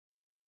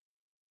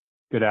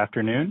Good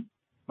afternoon.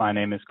 My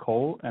name is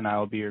Cole, and I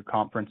will be your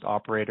conference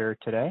operator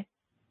today.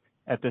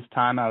 At this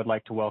time, I would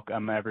like to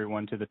welcome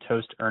everyone to the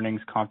Toast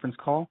Earnings Conference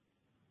Call.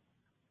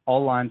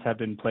 All lines have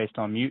been placed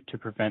on mute to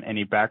prevent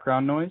any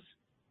background noise.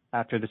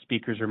 After the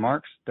speaker's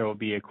remarks, there will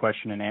be a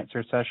question and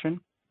answer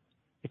session.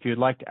 If you would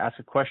like to ask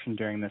a question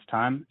during this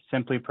time,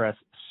 simply press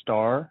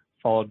star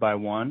followed by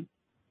 1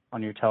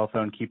 on your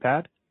telephone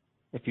keypad.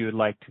 If you would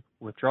like to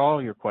withdraw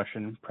your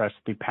question, press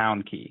the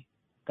pound key.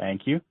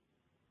 Thank you.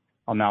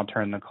 I'll now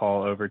turn the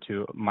call over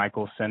to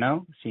Michael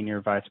Senno,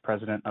 Senior Vice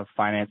President of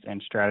Finance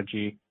and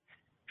Strategy,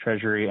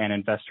 Treasury and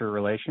Investor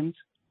Relations.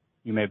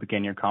 You may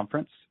begin your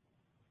conference.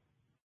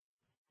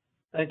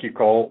 Thank you,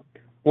 Cole.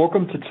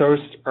 Welcome to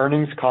Toast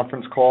Earnings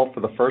Conference Call for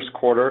the first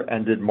quarter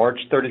ended March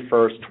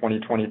 31st,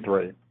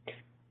 2023.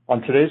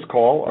 On today's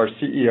call, our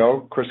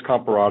CEO, Chris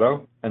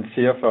Comparato, and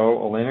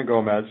CFO, Elena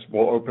Gomez,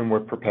 will open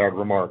with prepared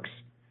remarks.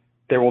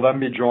 They will then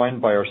be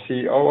joined by our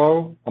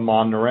COO,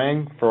 Aman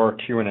Narang, for our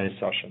Q&A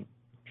session.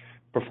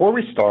 Before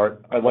we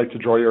start, I'd like to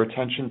draw your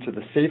attention to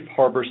the safe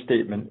harbor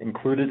statement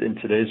included in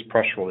today's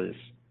press release.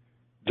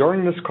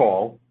 During this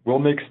call, we'll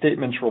make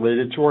statements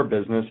related to our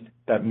business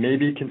that may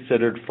be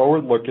considered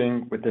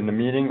forward-looking within the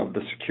meaning of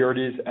the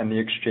Securities and the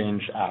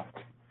Exchange Act.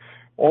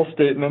 All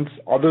statements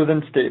other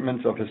than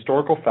statements of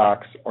historical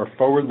facts are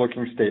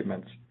forward-looking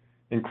statements,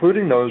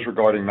 including those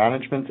regarding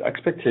management's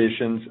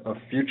expectations of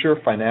future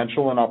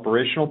financial and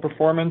operational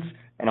performance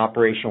and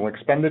operational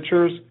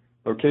expenditures,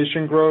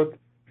 location growth,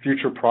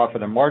 future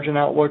profit and margin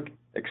outlook,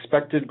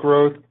 expected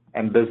growth,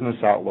 and business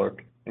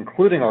outlook,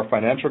 including our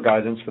financial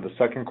guidance for the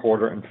second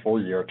quarter and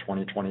full year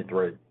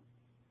 2023.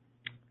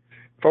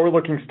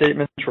 Forward-looking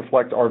statements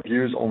reflect our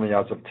views only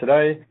as of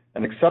today,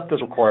 and except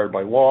as required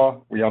by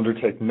law, we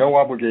undertake no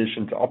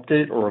obligation to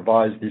update or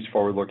revise these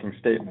forward-looking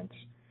statements.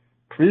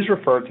 Please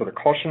refer to the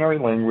cautionary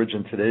language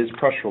in today's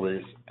press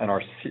release and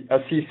our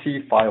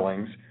SEC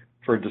filings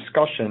for a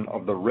discussion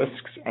of the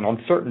risks and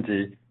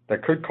uncertainty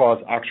that could cause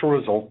actual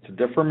results to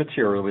differ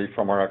materially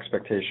from our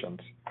expectations.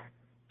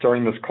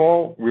 During this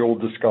call, we will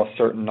discuss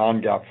certain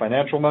non-GAAP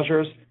financial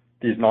measures.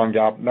 These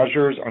non-GAAP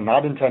measures are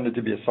not intended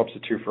to be a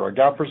substitute for our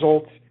GAAP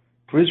results.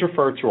 Please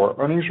refer to our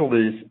earnings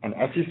release and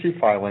SEC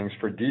filings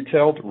for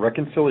detailed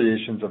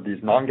reconciliations of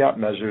these non-GAAP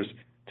measures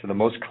to the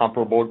most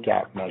comparable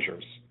GAAP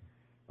measures.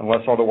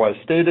 Unless otherwise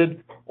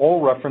stated, all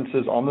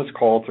references on this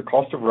call to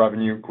cost of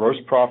revenue, gross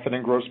profit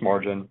and gross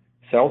margin,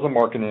 sales and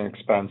marketing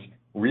expense,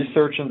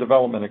 research and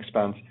development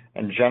expense,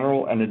 and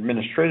general and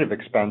administrative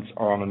expense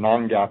are on a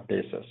non-GAAP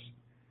basis.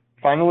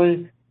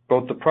 Finally,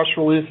 both the press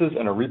releases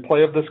and a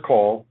replay of this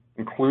call,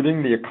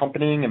 including the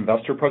accompanying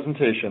investor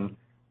presentation,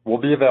 will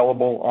be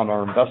available on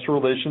our investor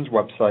relations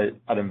website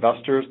at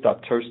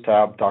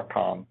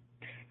investors.toasttab.com.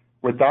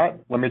 With that,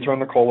 let me turn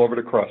the call over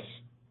to Chris.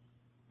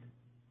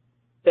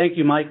 Thank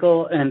you,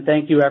 Michael, and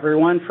thank you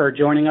everyone for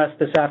joining us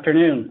this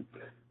afternoon.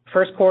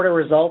 First quarter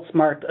results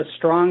marked a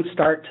strong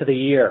start to the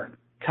year,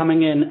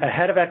 coming in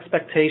ahead of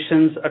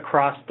expectations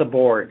across the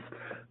board.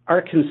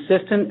 Our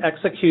consistent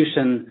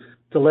execution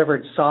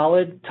delivered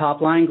solid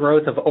top-line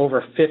growth of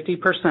over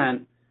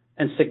 50%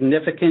 and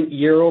significant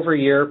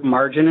year-over-year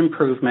margin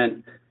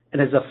improvement,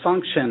 and is a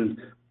function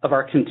of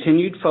our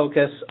continued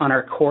focus on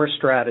our core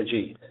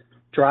strategy,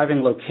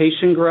 driving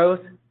location growth,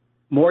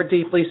 more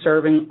deeply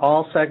serving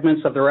all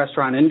segments of the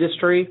restaurant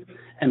industry,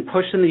 and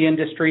pushing the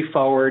industry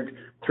forward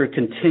through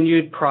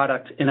continued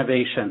product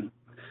innovation.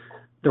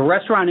 The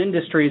restaurant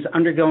industry is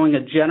undergoing a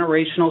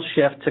generational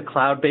shift to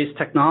cloud-based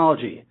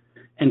technology,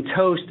 and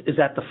Toast is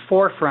at the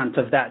forefront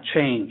of that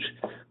change.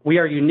 We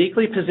are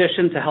uniquely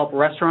positioned to help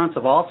restaurants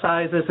of all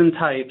sizes and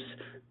types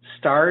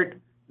start,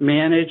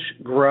 manage,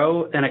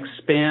 grow, and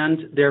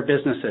expand their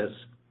businesses.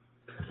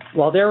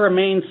 While there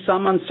remains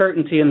some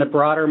uncertainty in the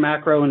broader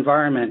macro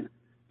environment,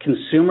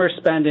 consumer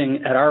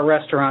spending at our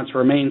restaurants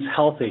remains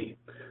healthy.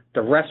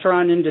 The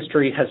restaurant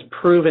industry has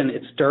proven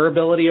its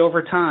durability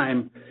over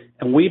time,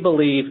 and we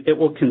believe it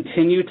will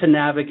continue to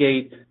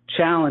navigate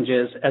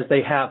challenges as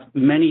they have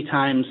many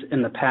times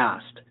in the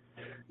past.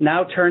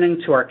 Now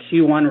turning to our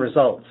Q1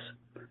 results.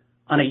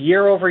 On a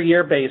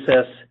year-over-year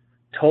basis,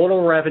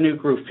 total revenue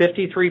grew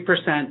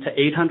 53% to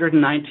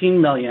 $819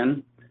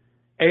 million,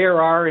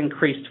 ARR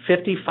increased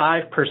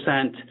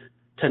 55%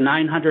 to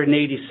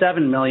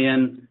 $987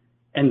 million,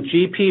 and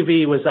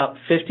GPV was up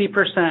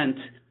 50%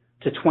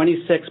 to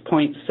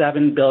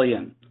 $26.7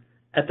 billion.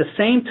 At the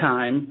same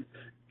time,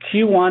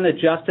 Q1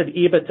 adjusted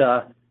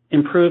EBITDA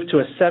improved to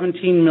a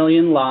 $17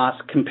 million loss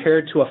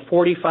compared to a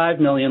 $45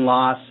 million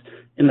loss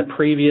in the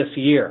previous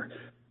year,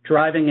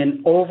 driving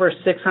an over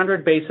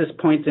 600 basis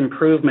points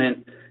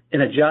improvement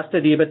in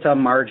adjusted EBITDA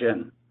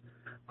margin.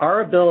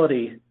 Our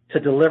ability to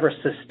deliver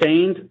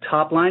sustained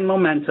top-line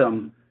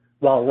momentum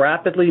while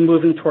rapidly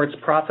moving towards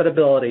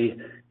profitability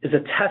is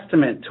a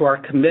testament to our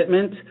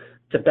commitment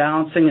to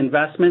balancing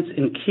investments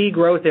in key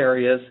growth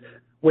areas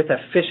with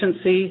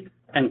efficiency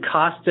and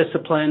cost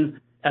discipline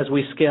as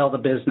we scale the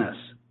business.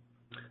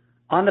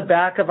 On the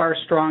back of our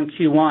strong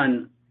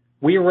Q1,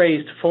 we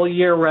raised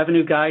full-year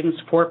revenue guidance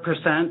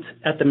 4%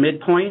 at the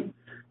midpoint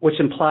which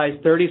implies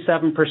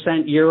 37%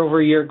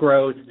 year-over-year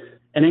growth,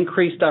 and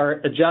increased our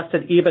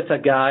adjusted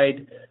EBITDA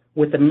guide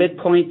with the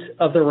midpoint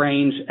of the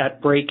range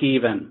at break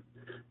even.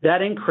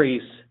 That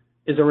increase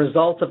is a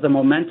result of the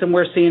momentum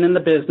we're seeing in the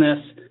business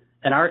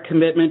and our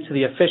commitment to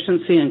the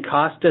efficiency and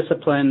cost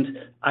discipline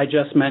I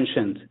just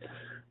mentioned.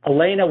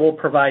 Elena will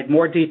provide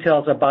more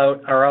details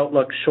about our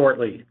outlook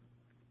shortly.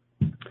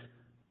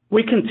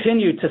 We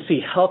continue to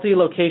see healthy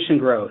location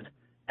growth,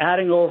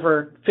 adding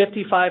over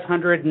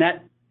 5,500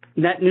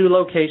 net new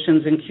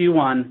locations in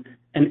Q1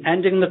 and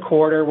ending the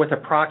quarter with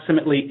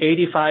approximately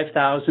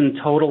 85,000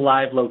 total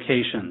live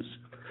locations.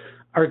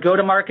 Our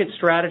go-to-market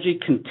strategy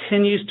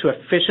continues to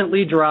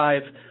efficiently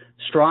drive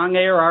strong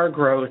ARR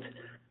growth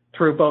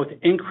through both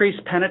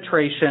increased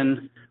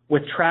penetration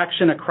with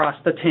traction across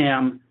the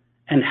TAM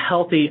and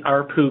healthy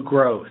ARPU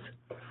growth.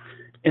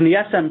 In the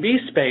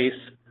SMB space,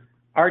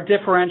 our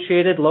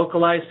differentiated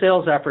localized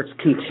sales efforts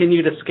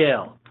continue to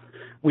scale.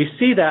 We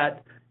see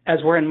that as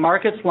we're in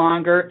markets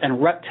longer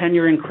and rep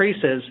tenure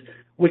increases,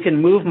 we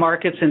can move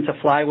markets into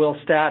flywheel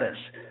status,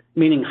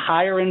 meaning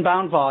higher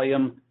inbound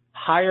volume,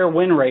 higher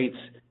win rates,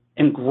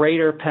 and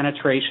greater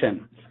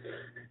penetration.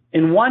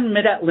 In one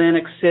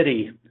mid-Atlantic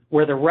city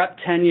where the rep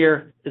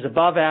tenure is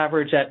above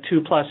average at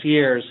 2+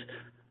 years,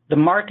 the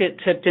market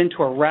tipped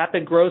into a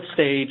rapid growth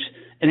stage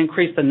and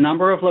increased the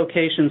number of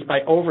locations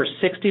by over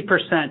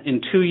 60%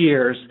 in 2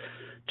 years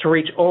to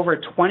reach over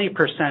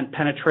 20%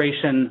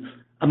 penetration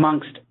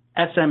amongst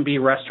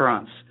SMB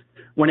restaurants.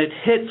 When it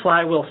hit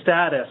flywheel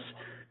status,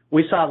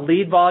 we saw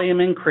lead volume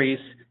increase,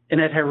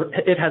 and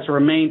it has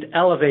remained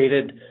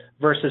elevated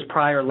versus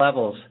prior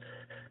levels.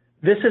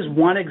 This is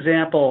one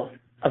example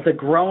of the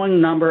growing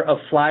number of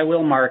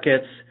flywheel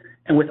markets,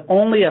 and with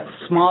only a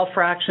small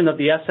fraction of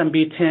the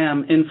SMB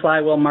TAM in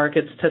flywheel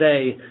markets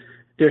today,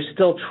 there's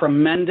still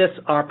tremendous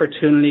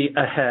opportunity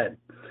ahead.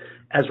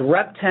 As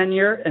rep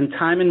tenure and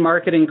time in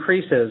market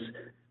increases,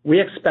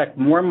 we expect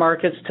more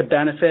markets to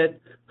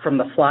benefit from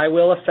the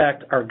flywheel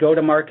effect our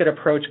go-to-market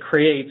approach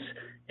creates,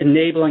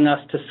 enabling us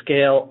to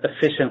scale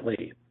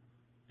efficiently.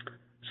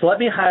 So let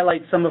me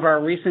highlight some of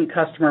our recent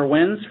customer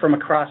wins from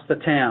across the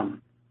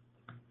TAM.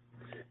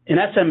 In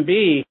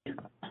SMB,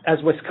 as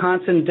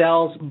Wisconsin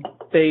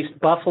Dells-based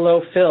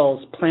Buffalo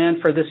Phil's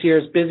planned for this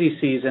year's busy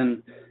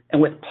season,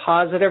 and with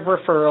positive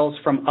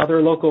referrals from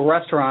other local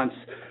restaurants,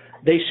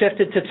 they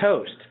shifted to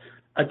Toast,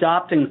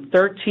 adopting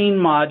 13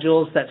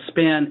 modules that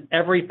span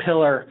every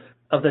pillar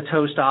of the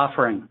Toast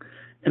offering.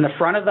 In the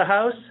front of the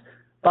house,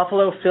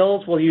 Buffalo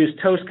Phil's will use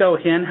Toast Go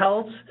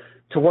handhelds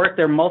to work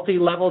their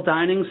multi-level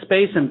dining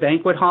space and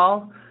banquet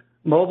hall,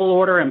 mobile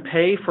order and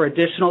pay for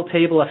additional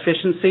table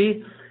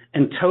efficiency,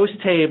 and Toast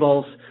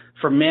tables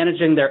for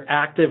managing their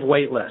active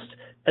wait list,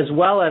 as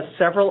well as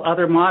several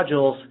other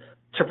modules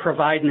to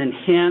provide an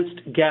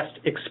enhanced guest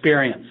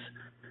experience.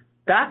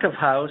 Back of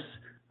house,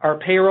 our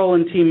payroll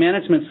and team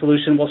management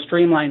solution will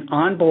streamline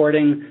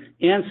onboarding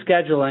and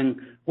scheduling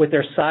with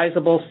their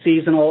sizable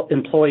seasonal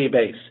employee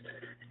base.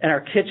 And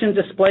our kitchen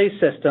display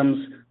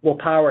systems will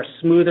power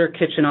smoother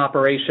kitchen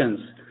operations.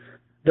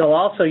 They'll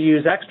also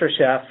use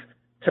XtraChef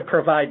to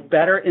provide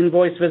better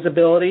invoice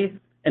visibility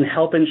and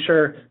help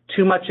ensure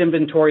too much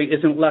inventory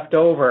isn't left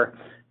over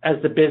as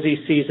the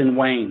busy season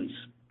wanes.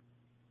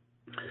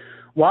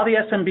 While the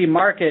SMB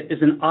market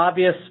is an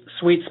obvious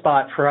sweet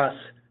spot for us,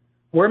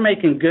 we're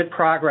making good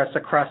progress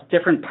across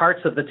different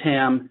parts of the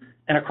TAM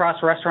and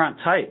across restaurant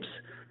types.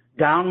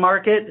 Down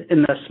market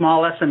in the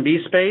small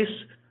SMB space,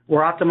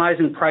 we're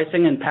optimizing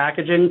pricing and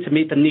packaging to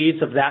meet the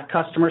needs of that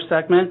customer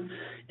segment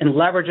and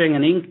leveraging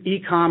an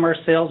e-commerce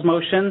sales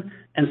motion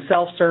and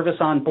self-service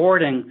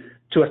onboarding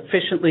to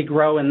efficiently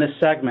grow in this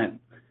segment.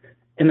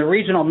 In the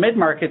regional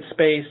mid-market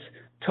space,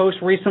 Toast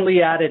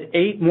recently added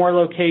 8 more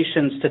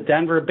locations to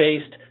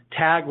Denver-based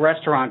TAG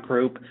Restaurant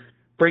Group,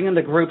 bringing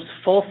the group's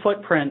full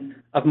footprint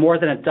of more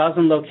than a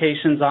dozen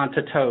locations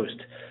onto Toast.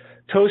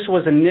 Toast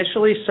was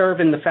initially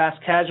serving the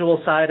fast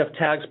casual side of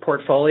TAG's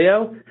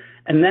portfolio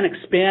and then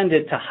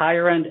expanded to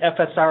higher-end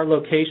FSR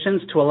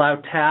locations to allow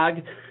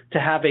TAG to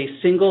have a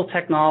single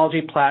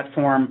technology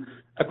platform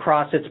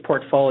across its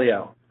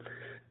portfolio.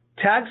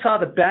 TAG saw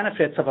the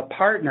benefits of a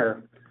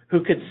partner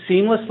who could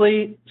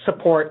seamlessly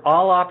support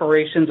all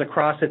operations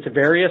across its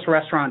various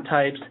restaurant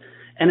types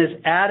and is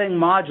adding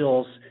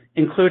modules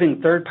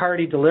including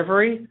third-party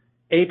delivery,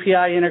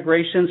 API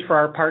integrations for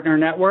our partner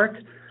network,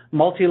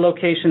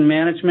 multi-location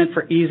management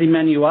for easy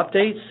menu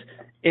updates,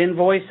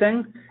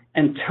 invoicing,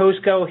 and Toast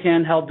Go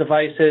handheld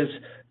devices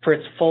for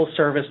its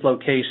full-service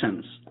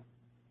locations.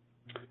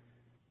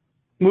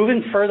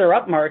 Moving further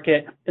up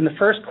market, in the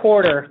first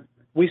quarter,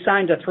 we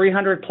signed a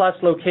 300-plus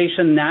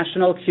location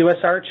national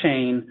QSR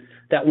chain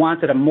that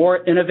wanted a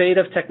more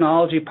innovative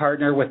technology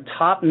partner with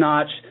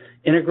top-notch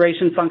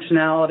integration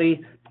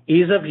functionality,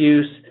 ease of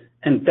use,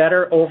 and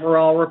better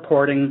overall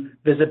reporting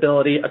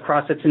visibility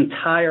across its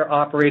entire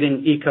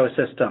operating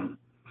ecosystem.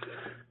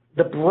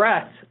 The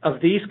breadth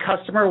of these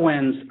customer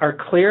wins are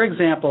clear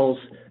examples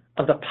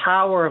of the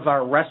power of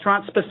our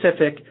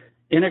restaurant-specific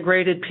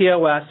integrated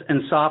POS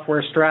and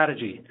software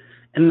strategy,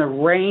 and the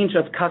range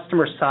of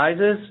customer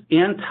sizes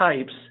and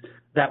types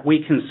that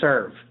we can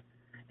serve.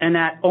 And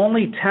at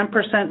only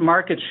 10%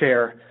 market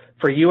share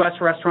for U.S.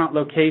 restaurant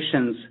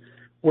locations,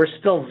 we're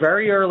still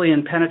very early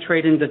in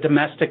penetrating the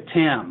domestic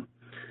TAM.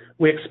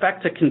 We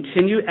expect to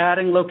continue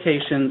adding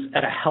locations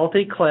at a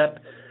healthy clip,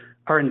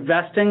 are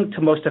investing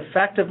to most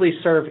effectively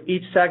serve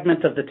each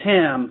segment of the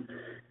TAM,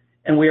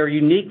 and we are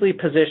uniquely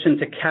positioned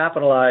to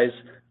capitalize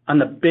on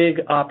the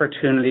big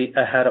opportunity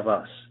ahead of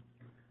us.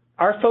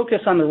 Our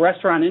focus on the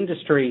restaurant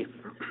industry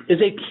is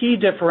a key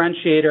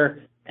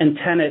differentiator and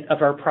tenet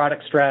of our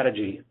product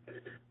strategy.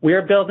 We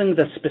are building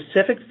the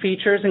specific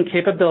features and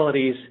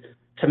capabilities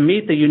to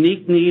meet the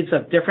unique needs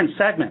of different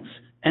segments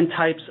and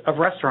types of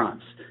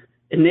restaurants,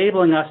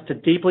 enabling us to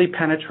deeply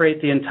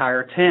penetrate the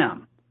entire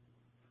TAM.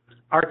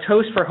 Our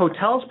Toast for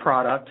Hotels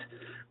product,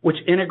 which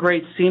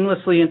integrates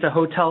seamlessly into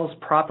hotels'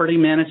 property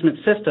management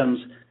systems,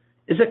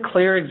 is a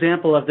clear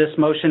example of this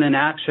motion in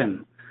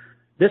action.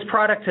 This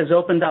product has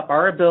opened up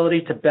our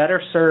ability to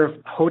better serve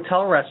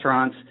hotel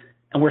restaurants,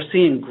 and we're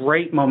seeing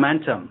great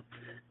momentum.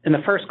 In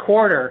the first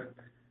quarter,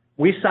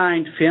 we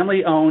signed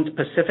family-owned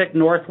Pacific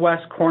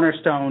Northwest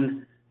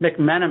cornerstone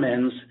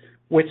McMenamins,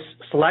 which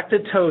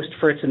selected Toast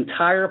for its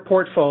entire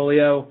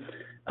portfolio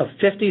of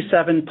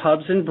 57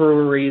 pubs and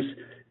breweries,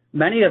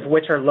 many of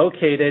which are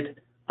located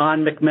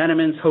on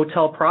McMenamins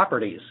hotel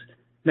properties.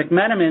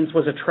 McMenamins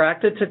was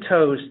attracted to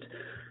Toast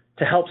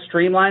to help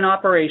streamline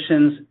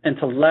operations and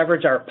to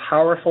leverage our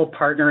powerful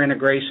partner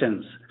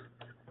integrations.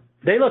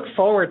 They look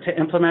forward to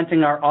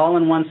implementing our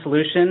all-in-one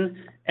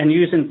solution and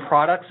using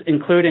products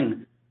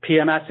including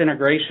PMS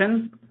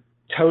integration,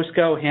 Toast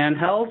Go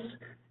handhelds,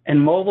 and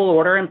mobile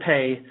order and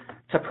pay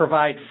to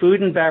provide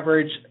food and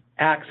beverage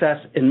access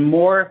in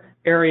more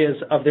areas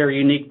of their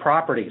unique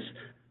properties,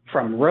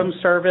 from room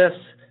service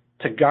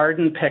to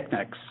garden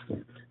picnics.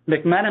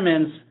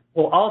 McMenamins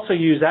will also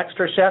use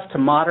xtraCHEF to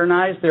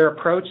modernize their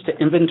approach to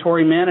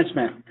inventory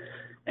management,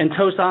 and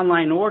Toast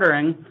Online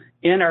Ordering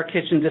in our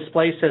kitchen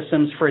display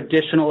systems for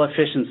additional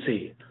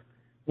efficiency.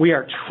 We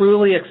are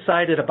truly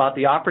excited about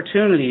the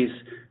opportunities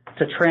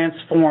to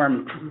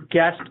transform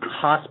guest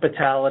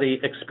hospitality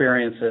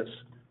experiences.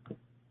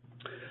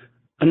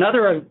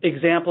 Another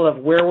example of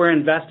where we're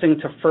investing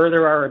to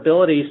further our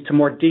abilities to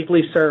more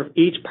deeply serve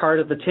each part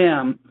of the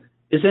TAM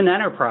is in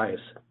enterprise.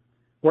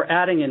 We're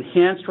adding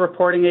enhanced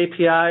reporting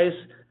APIs,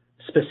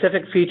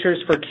 specific features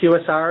for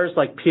QSRs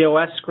like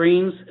POS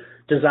screens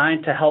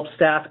designed to help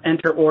staff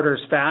enter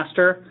orders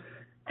faster,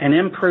 and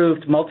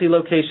improved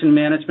multi-location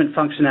management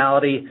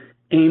functionality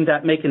aimed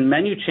at making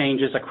menu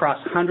changes across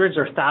hundreds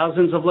or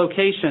thousands of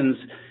locations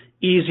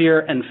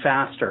easier and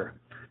faster.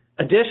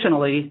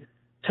 Additionally,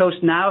 Toast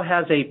now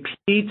has a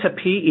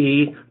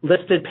P2PE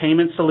listed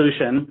payment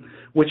solution,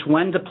 which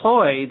when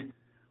deployed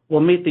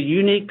will meet the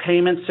unique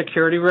payment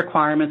security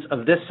requirements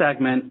of this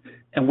segment,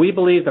 and we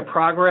believe the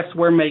progress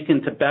we're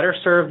making to better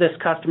serve this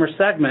customer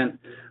segment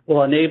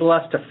will enable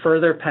us to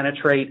further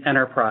penetrate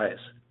enterprise.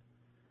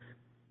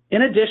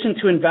 In addition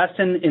to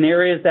investing in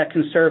areas that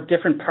can serve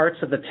different parts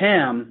of the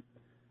TAM,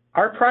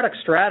 our product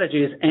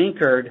strategy is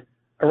anchored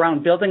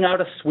around building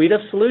out a suite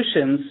of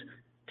solutions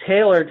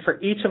tailored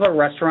for each of our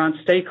restaurant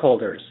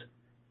stakeholders: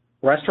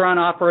 restaurant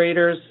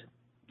operators,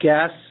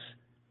 guests,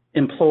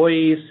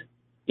 employees,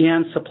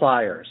 and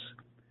suppliers.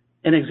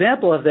 An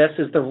example of this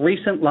is the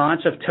recent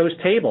launch of Toast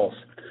Tables,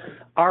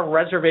 our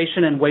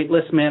reservation and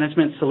waitlist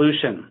management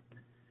solution.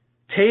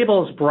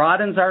 Tables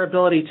broadens our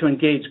ability to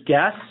engage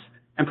guests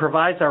and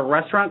provides our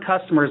restaurant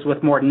customers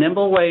with more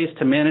nimble ways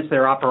to manage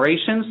their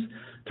operations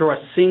through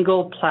a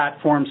single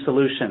platform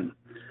solution.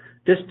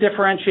 This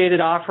differentiated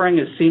offering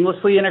is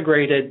seamlessly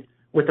integrated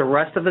with the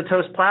rest of the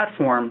Toast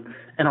platform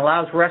and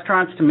allows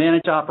restaurants to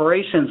manage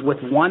operations with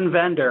one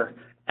vendor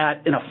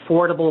at an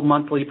affordable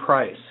monthly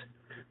price.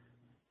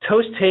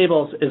 Toast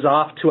Tables is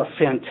off to a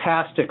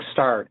fantastic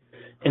start.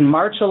 In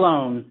March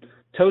alone,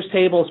 Toast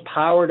Tables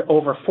powered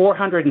over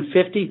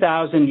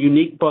 450,000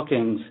 unique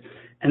bookings,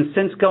 and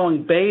since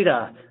going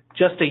beta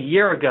just a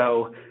year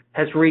ago,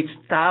 has reached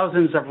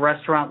thousands of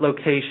restaurant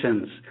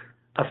locations,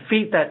 a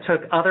feat that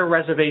took other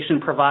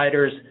reservation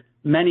providers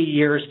many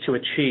years to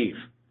achieve.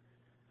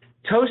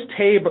 Toast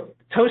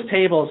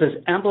Tables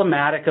is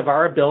emblematic of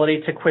our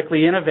ability to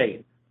quickly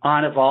innovate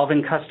on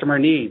evolving customer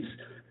needs.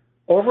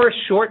 Over a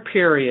short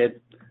period,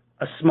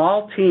 a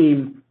small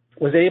team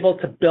was able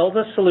to build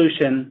a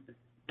solution,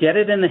 get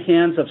it in the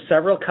hands of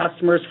several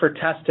customers for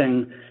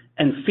testing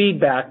and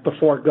feedback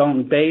before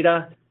going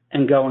beta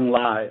and going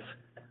live.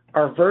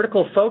 Our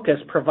vertical focus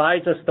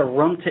provides us the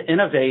room to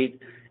innovate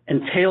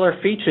and tailor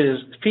features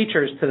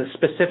to the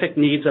specific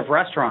needs of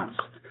restaurants,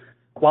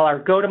 while our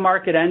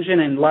go-to-market engine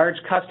and large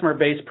customer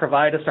base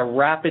provide us a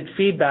rapid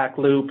feedback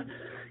loop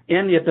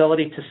and the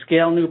ability to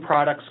scale new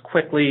products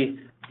quickly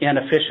and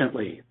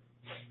efficiently.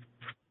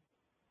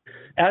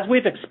 As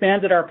we've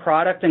expanded our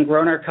product and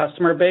grown our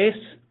customer base,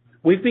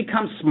 we've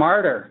become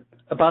smarter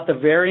about the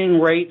varying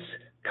rates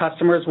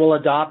customers will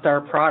adopt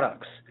our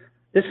products.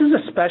 This is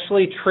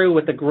especially true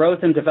with the growth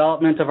and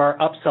development of our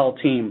upsell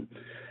team.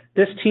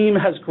 This team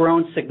has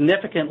grown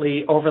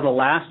significantly over the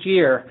last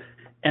year,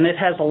 and it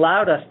has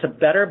allowed us to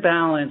better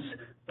balance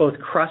both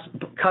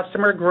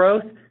customer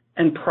growth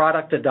and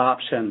product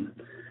adoption.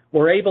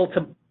 We're able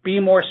to be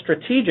more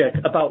strategic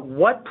about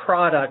what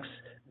products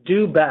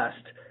do best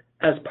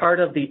as part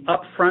of the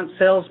upfront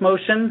sales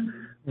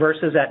motion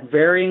versus at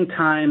varying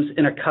times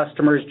in a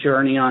customer's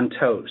journey on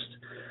Toast.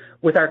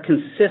 With our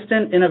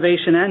consistent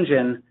innovation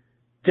engine,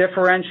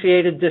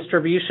 differentiated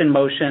distribution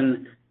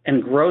motion,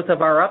 and growth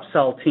of our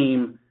upsell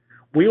team,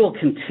 we will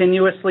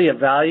continuously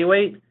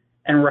evaluate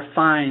and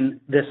refine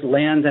this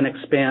land and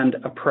expand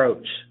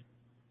approach.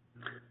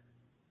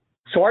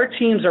 So our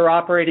teams are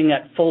operating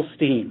at full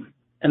steam,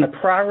 and the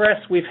progress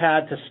we've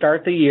had to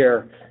start the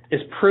year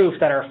is proof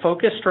that our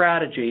focused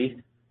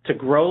strategy to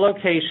grow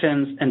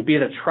locations and be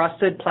the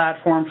trusted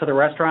platform for the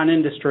restaurant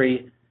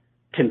industry,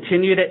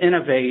 continue to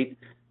innovate,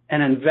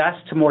 and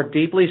invest to more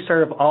deeply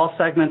serve all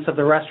segments of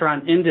the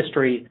restaurant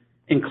industry,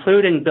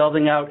 including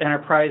building out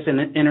enterprise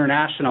and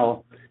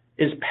international,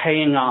 is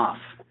paying off.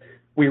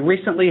 We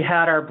recently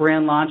had our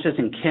brand launches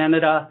in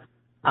Canada,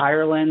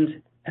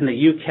 Ireland, and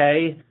the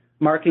UK,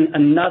 marking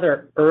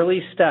another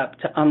early step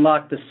to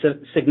unlock the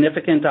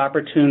significant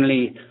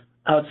opportunity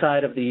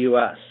outside of the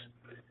US.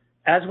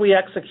 As we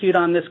execute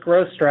on this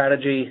growth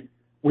strategy,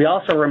 we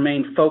also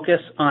remain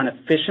focused on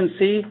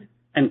efficiency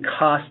and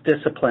cost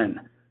discipline,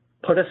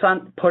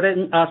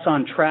 putting us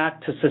on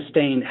track to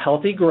sustain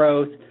healthy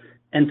growth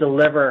and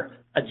deliver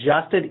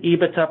adjusted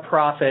EBITDA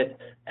profit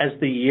as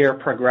the year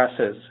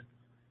progresses.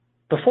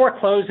 Before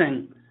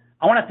closing,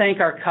 I want to thank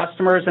our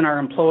customers and our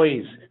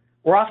employees.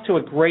 We're off to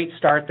a great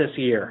start this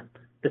year.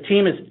 The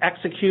team is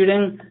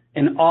executing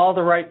in all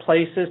the right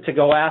places to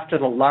go after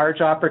the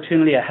large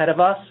opportunity ahead of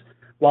us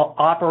while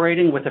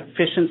operating with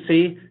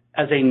efficiency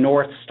as a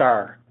North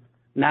Star.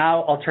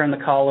 Now I'll turn the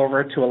call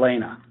over to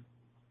Elena.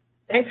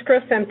 Thanks,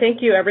 Chris, and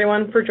thank you,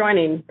 everyone, for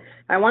joining.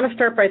 I want to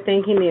start by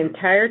thanking the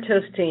entire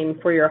Toast team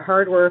for your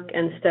hard work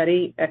and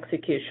steady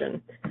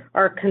execution.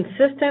 Our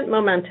consistent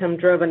momentum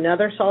drove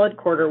another solid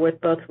quarter with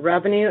both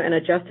revenue and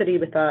adjusted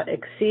EBITDA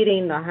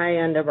exceeding the high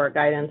end of our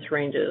guidance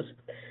ranges.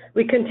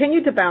 We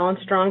continue to balance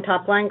strong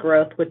top-line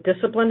growth with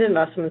disciplined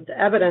investments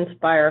evidenced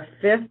by our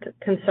 5th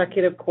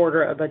consecutive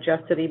quarter of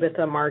adjusted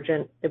EBITDA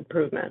margin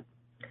improvement.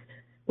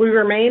 We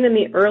remain in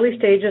the early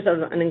stages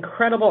of an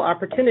incredible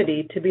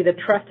opportunity to be the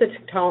trusted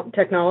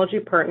technology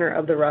partner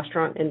of the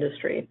restaurant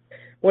industry.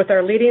 With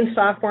our leading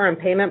software and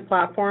payment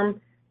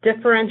platform,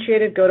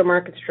 differentiated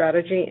go-to-market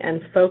strategy,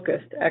 and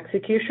focused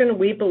execution,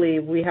 we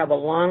believe we have a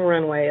long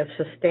runway of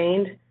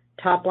sustained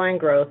top-line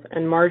growth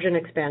and margin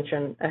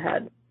expansion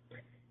ahead.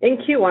 In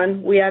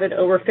Q1, we added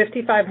over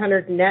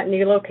 5,500 net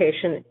new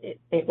locations,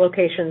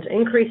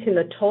 increasing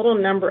the total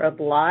number of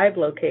live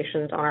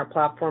locations on our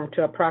platform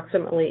to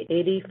approximately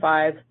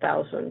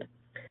 85,000.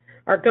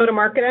 Our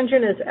go-to-market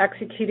engine is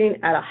executing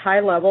at a high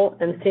level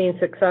and seeing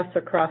success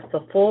across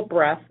the full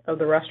breadth of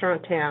the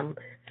restaurant TAM,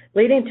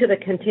 leading to the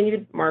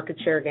continued market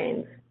share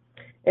gains.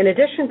 In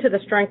addition to the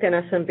strength in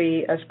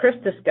SMB, as Chris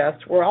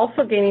discussed, we're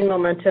also gaining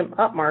momentum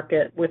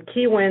upmarket with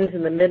key wins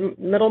in the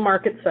middle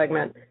market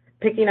segment,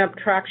 picking up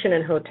traction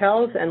in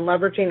hotels and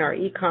leveraging our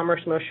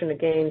e-commerce motion to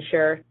gain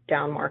share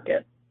down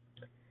market.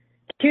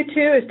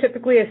 Q2 is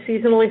typically a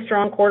seasonally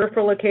strong quarter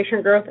for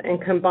location growth,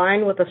 and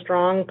combined with a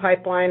strong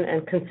pipeline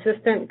and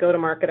consistent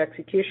go-to-market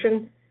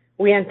execution,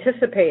 we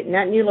anticipate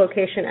net new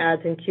location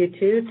adds in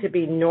Q2 to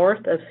be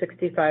north of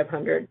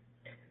 6,500.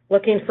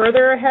 Looking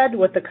further ahead,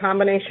 with the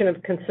combination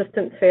of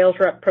consistent sales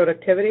rep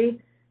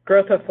productivity,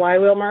 growth of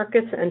flywheel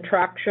markets, and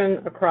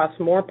traction across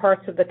more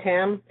parts of the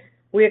TAM,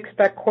 we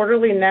expect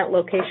quarterly net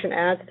location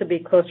adds to be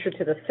closer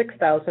to the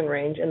 6,000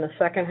 range in the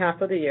second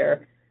half of the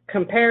year,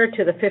 compared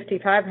to the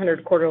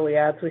 5,500 quarterly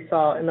adds we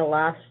saw in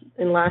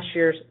last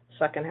year's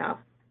second half.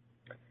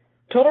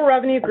 Total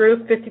revenue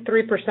grew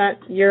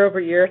 53% year over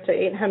year to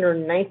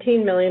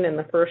 $819 million in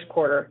the first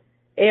quarter.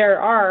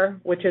 ARR,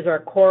 which is our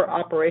core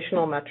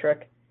operational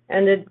metric,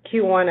 ended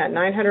Q1 at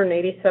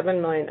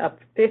 $987 million, up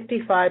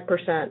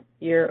 55%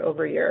 year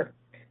over year.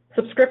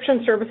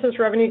 Subscription services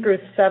revenue grew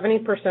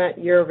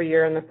 70% year over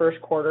year in the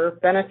first quarter,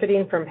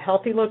 benefiting from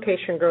healthy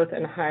location growth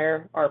and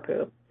higher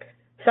ARPU.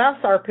 SaaS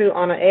ARPU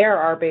on an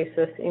ARR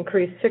basis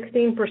increased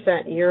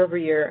 16% year over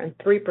year and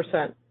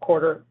 3%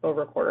 quarter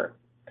over quarter.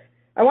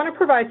 I want to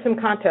provide some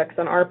context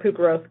on ARPU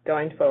growth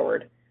going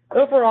forward.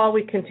 Overall,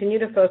 we continue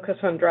to focus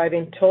on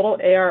driving total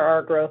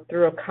ARR growth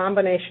through a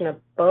combination of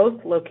both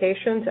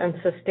locations and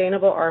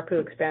sustainable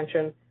ARPU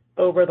expansion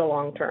over the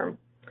long term.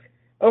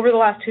 Over the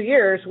last 2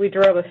 years, we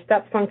drove a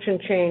step function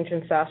change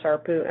in SaaS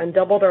ARPU and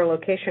doubled our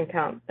location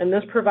count, and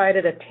this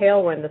provided a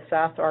tailwind to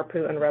SaaS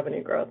ARPU and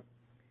revenue growth.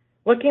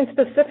 Looking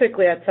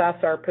specifically at SaaS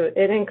ARPU,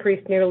 it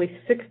increased nearly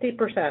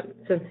 60%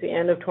 since the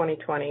end of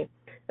 2020,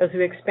 as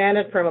we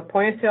expanded from a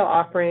point-of-sale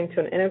offering to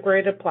an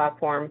integrated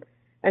platform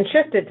and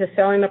shifted to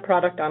selling the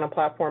product on a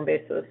platform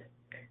basis.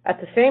 At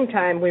the same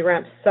time, we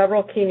ramped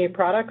several key new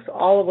products,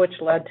 all of which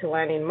led to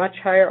landing much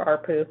higher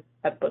ARPU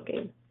at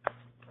booking.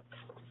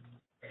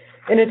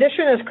 In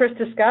addition, as Chris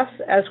discussed,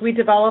 as we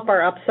develop our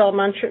upsell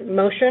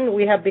motion,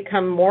 we have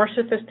become more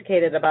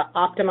sophisticated about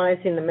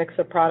optimizing the mix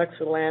of products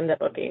we land at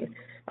booking.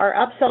 Our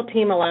upsell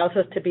team allows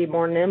us to be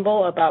more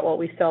nimble about what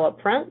we sell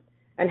up front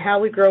and how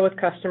we grow with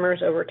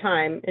customers over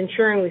time,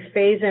 ensuring we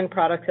phase in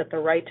products at the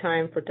right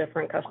time for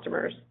different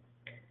customers.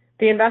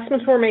 The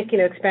investments we're making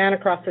to expand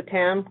across the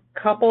TAM,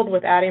 coupled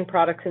with adding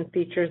products and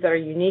features that are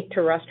unique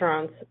to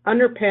restaurants,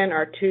 underpin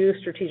our two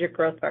strategic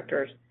growth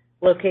vectors,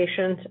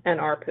 locations and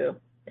ARPU.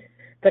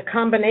 The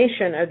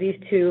combination of these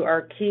two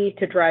are key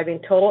to driving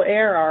total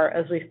ARR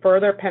as we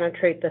further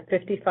penetrate the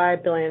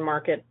 $55 billion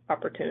market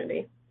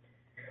opportunity.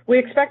 We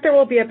expect there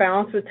will be a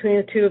balance between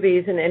the two of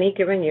these in any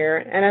given year,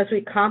 and as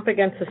we comp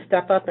against a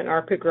step up in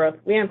ARPU growth,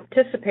 we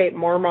anticipate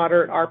more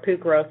moderate ARPU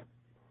growth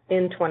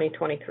in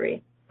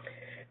 2023.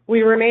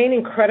 We remain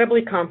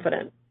incredibly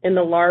confident in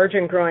the large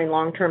and growing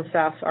long-term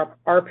SaaS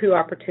ARPU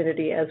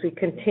opportunity as we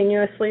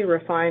continuously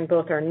refine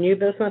both our new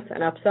business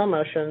and upsell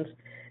motions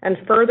and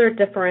further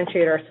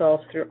differentiate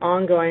ourselves through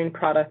ongoing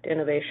product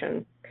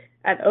innovation.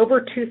 At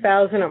over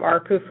 $2,000 of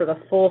ARPU for the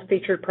full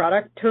featured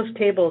product, Toast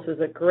Tables is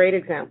a great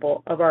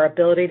example of our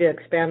ability to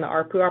expand the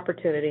ARPU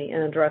opportunity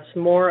and address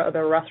more of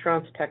the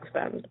restaurant's tech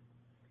spend.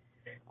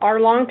 Our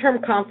long-term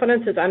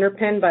confidence is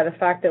underpinned by the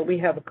fact that we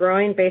have a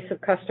growing base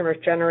of customers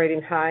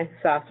generating high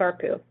SaaS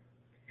ARPU.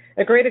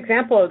 A great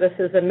example of this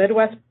is a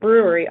Midwest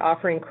brewery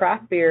offering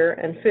craft beer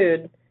and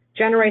food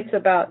generates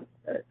about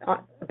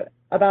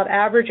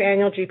average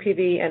annual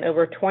GPV and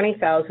over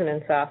 $20,000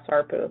 in SaaS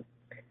ARPU.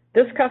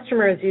 This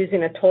customer is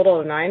using a total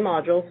of 9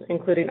 modules,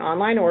 including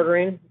online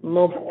ordering,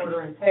 mobile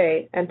order and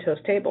pay, and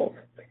Toast Tables.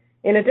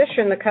 In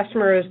addition, the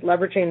customer is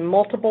leveraging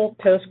multiple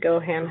Toast Go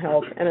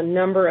handhelds and a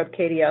number of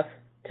KDS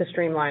to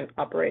streamline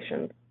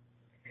operations.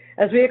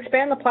 As we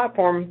expand the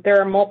platform,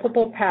 there are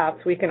multiple paths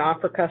we can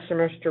offer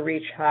customers to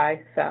reach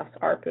high SaaS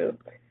ARPU.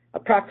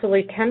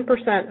 Approximately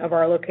 10% of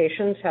our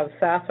locations have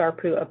SaaS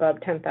ARPU above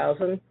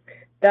 $10,000.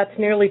 That's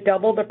nearly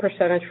double the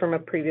percentage from a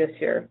previous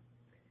year.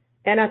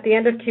 And at the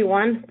end of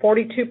Q1,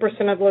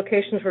 42% of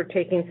locations were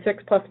taking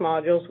 6+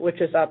 modules, which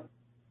is up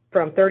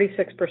from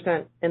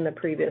 36% in the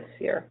previous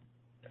year.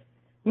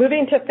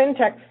 Moving to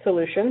FinTech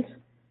Solutions,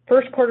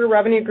 first quarter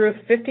revenue grew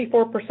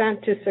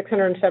 54% to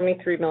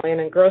 $673 million,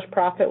 and gross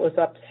profit was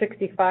up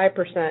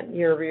 65%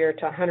 year over year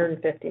to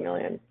 $150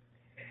 million.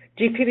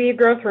 GPV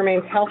growth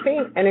remains healthy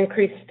and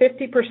increased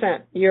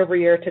 50% year over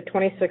year to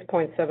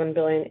 $26.7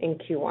 billion in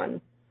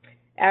Q1.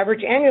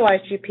 Average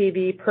annualized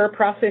GPV per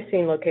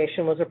processing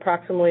location was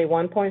approximately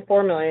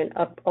 $1.4 million,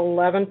 up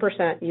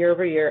 11% year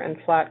over year and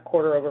flat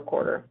quarter over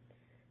quarter.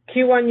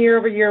 Q1 year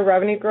over year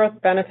revenue growth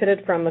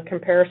benefited from the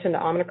comparison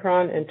to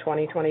Omicron in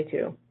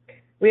 2022.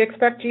 We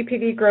expect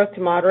GPV growth to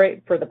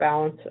moderate for the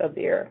balance of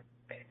the year.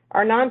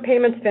 Our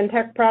non-payments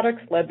fintech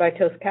products, led by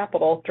Toast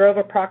Capital, drove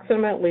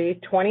approximately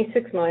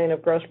 $26 million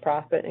of gross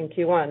profit in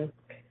Q1.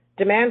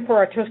 Demand for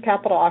our Toast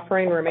Capital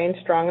offering remained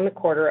strong in the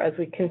quarter as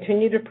we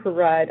continue to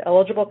provide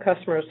eligible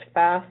customers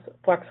fast,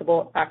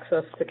 flexible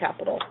access to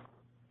capital.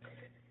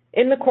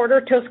 In the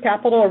quarter, Toast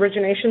Capital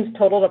originations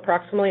totaled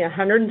approximately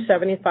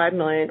 $175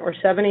 million, or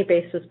 70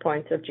 basis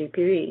points of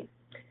GPV.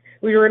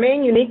 We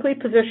remain uniquely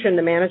positioned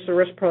to manage the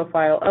risk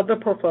profile of the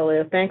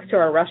portfolio thanks to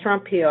our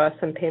restaurant POS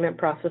and payment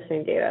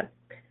processing data.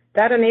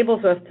 That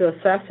enables us to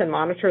assess and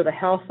monitor the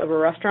health of a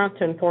restaurant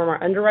to inform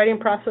our underwriting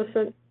process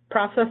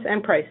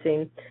and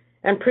pricing,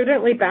 and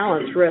prudently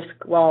balance risk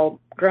while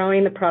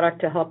growing the product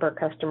to help our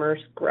customers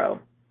grow.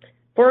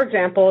 For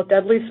example,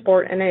 Dudley's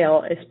Sport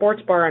NAL, a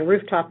sports bar on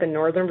Rooftop in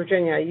Northern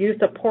Virginia,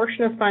 used a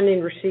portion of funding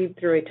received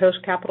through a Toast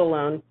Capital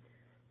loan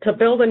to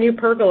build a new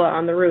pergola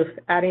on the roof,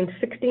 adding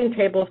 16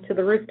 tables to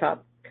the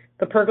rooftop.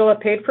 The pergola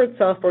paid for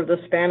itself over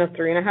the span of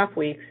 3.5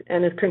 weeks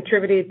and has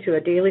contributed to a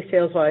daily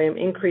sales volume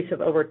increase of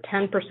over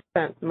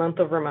 10% month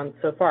over month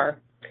so far.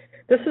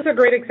 This is a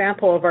great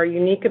example of our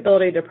unique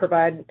ability to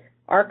provide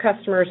our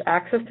customers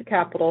access to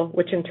capital,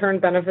 which in turn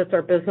benefits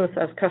our business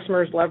as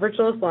customers leverage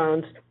those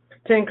loans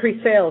to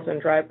increase sales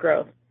and drive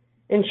growth.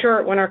 In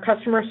short, when our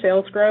customer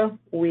sales grow,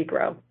 we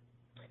grow.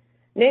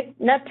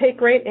 Net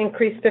take rate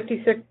increased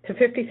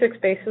 56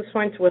 basis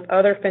points, with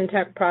other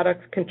fintech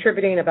products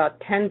contributing about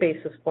 10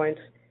 basis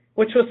points,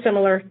 which was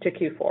similar to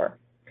Q4.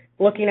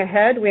 Looking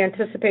ahead, we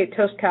anticipate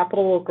Toast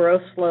Capital will grow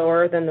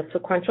slower than the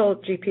sequential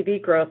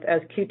GPV growth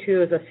as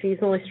Q2 is a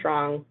seasonally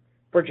strong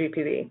for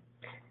GPV.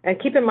 And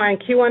keep in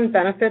mind, Q1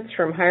 benefits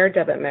from higher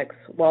debit mix,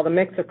 while the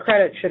mix of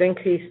credit should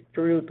increase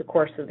through the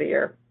course of the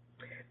year.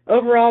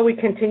 Overall, we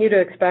continue to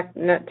expect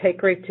net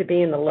take rate to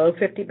be in the low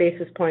 50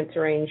 basis points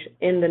range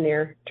in the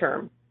near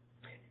term.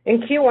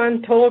 In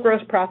Q1, total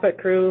gross profit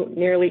grew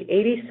nearly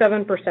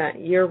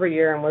 87% year over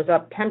year and was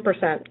up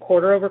 10%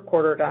 quarter over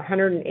quarter to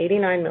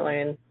 $189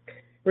 million,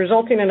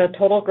 resulting in a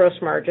total gross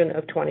margin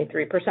of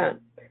 23%.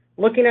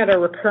 Looking at our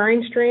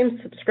recurring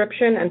streams,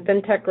 subscription and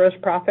fintech gross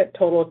profit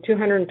totaled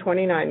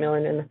 $229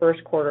 million in the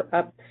first quarter,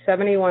 up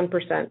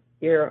 71%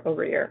 year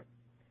over year.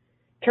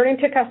 Turning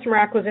to customer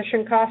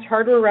acquisition costs,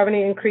 hardware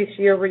revenue increased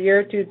year over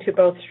year due to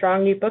both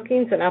strong new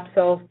bookings and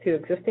upsells to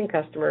existing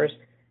customers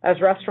as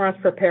restaurants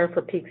prepare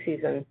for peak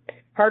season.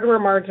 Hardware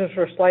margins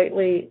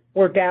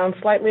were down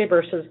slightly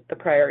versus the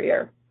prior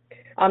year.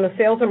 On the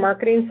sales and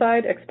marketing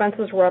side,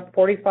 expenses were up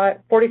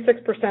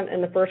 46%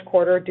 in the first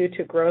quarter due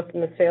to growth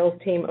in the sales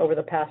team over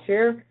the past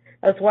year,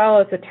 as well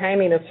as the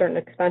timing of certain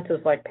expenses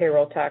like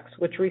payroll tax,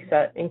 which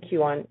reset in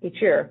Q1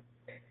 each year.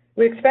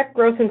 We expect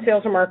growth in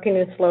sales and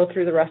marketing to slow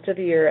through the rest of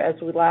the year as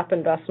we lap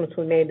investments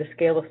we made to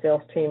scale the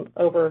sales team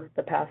over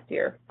the past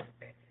year.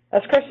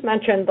 As Chris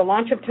mentioned, the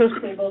launch of Toast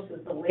Tables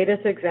is the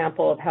latest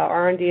example of how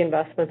R&D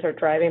investments are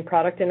driving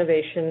product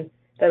innovation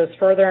that is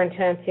further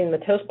enhancing the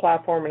Toast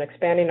platform and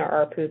expanding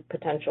our ARPU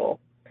potential.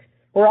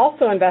 We're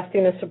also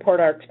investing to support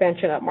our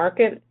expansion up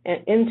market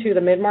and into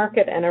the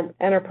mid-market and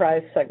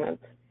enterprise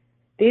segments.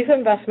 These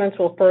investments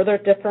will further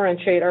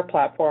differentiate our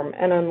platform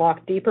and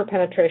unlock deeper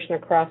penetration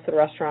across the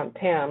restaurant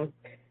TAM,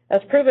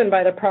 as proven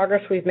by the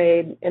progress we've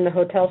made in the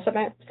hotel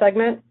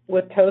segment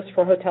with Toast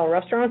for hotel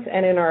restaurants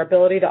and in our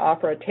ability to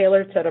offer a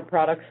tailored set of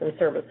products and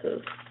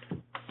services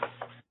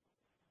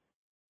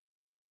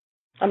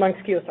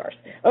amongst QSRs.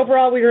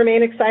 Overall, we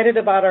remain excited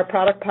about our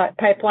product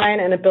pipeline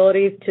and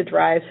ability to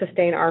drive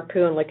sustained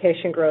ARPU and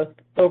location growth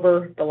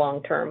over the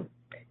long term.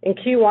 In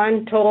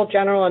Q1, total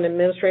general and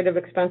administrative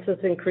expenses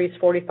increased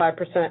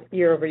 45%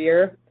 year over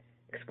year.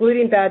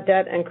 Excluding bad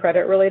debt and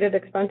credit-related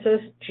expenses,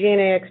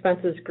 G&A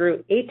expenses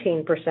grew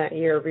 18%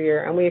 year over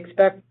year, and we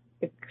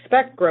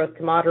expect growth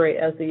to moderate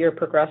as the year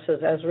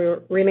progresses as we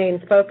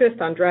remain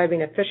focused on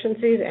driving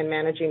efficiencies and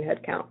managing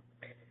headcount.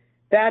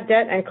 Bad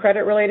debt and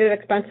credit-related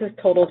expenses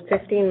totaled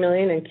 $15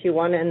 million in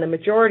Q1, and the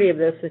majority of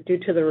this is due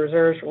to the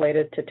reserves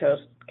related to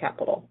Toast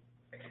Capital.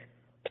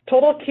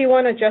 Total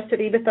Q1 adjusted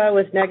EBITDA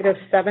was negative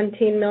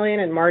 $17 million,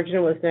 and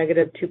margin was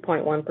negative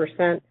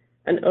 2.1%,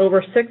 an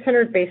over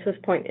 600 basis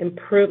point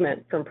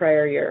improvement from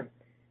prior year.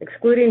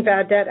 Excluding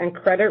bad debt and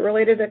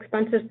credit-related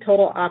expenses,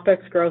 total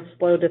OpEx growth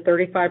slowed to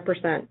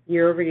 35%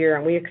 year over year,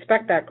 and we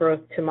expect that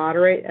growth to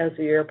moderate as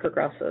the year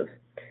progresses,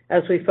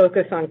 as we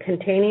focus on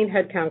containing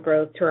headcount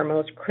growth to our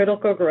most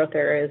critical growth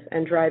areas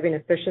and driving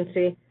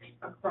efficiency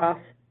across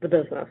the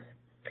business.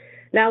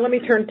 Now let me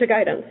turn to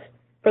guidance.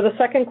 For the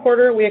second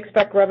quarter, we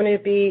expect revenue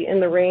to be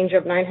in the range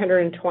of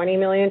 $920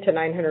 million to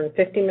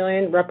 $950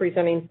 million,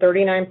 representing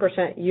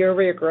 39%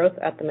 year-over-year growth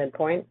at the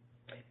midpoint.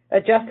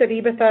 Adjusted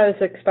EBITDA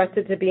is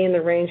expected to be in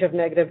the range of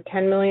negative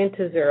 $10 million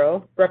to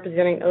 0,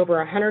 representing over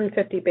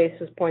 150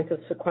 basis points of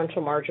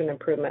sequential margin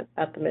improvement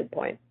at the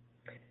midpoint.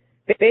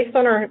 Based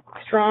on our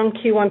strong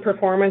Q1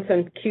 performance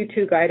and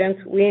Q2 guidance,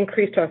 we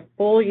increased our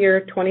full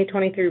year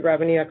 2023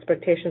 revenue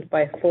expectations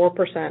by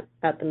 4%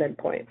 at the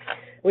midpoint.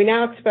 We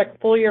now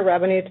expect full year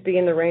revenue to be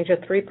in the range of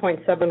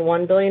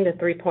 $3.71 billion to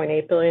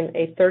 $3.8 billion,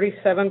 a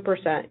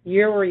 37%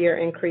 year-over-year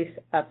increase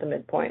at the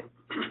midpoint.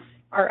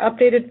 Our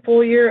updated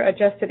full year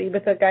adjusted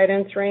EBITDA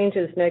guidance range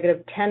is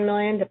negative $10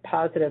 million to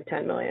positive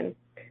 $10 million.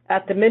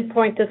 At the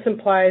midpoint, this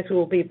implies we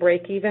will be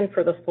break even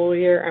for the full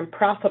year and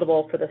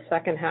profitable for the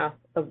second half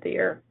of the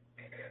year.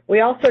 We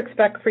also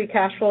expect free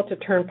cash flow to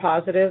turn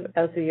positive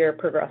as the year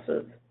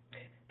progresses.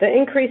 The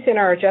increase in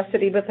our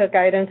adjusted EBITDA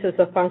guidance is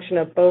a function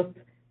of both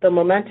the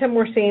momentum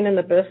we're seeing in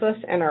the business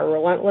and our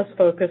relentless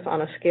focus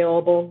on a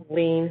scalable,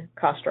 lean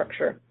cost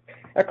structure.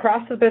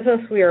 Across the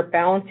business, we are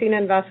balancing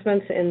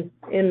investments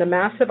in the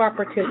massive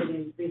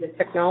opportunity to be the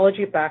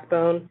technology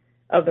backbone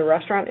of the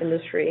restaurant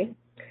industry,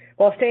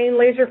 while staying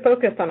laser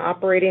focused on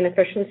operating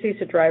efficiencies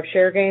to drive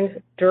share gains,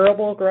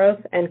 durable growth,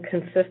 and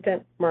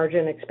consistent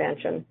margin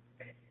expansion.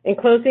 In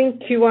closing,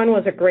 Q1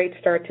 was a great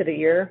start to the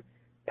year,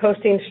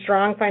 posting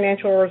strong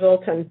financial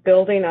results and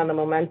building on the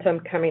momentum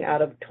coming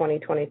out of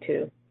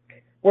 2022.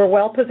 We're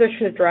well positioned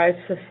to drive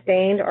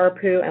sustained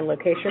ARPU and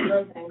location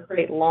growth and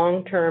create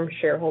long-term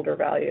shareholder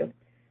value.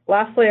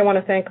 Lastly, I want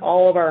to thank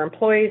all of our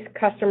employees,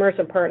 customers,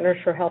 and partners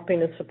for helping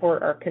to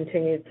support our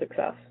continued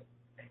success.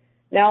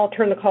 Now I'll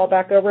turn the call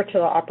back over to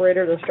the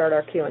operator to start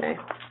our Q&A.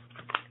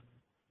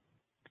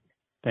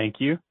 Thank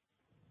you.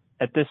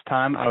 At this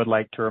time, I would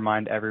like to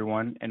remind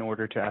everyone, in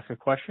order to ask a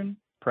question,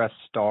 press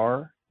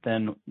star,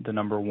 then the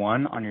number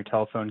 1 on your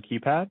telephone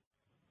keypad.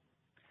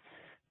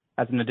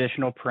 As an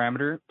additional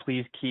parameter,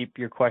 please keep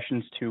your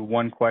questions to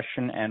 1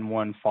 question and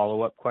 1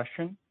 follow-up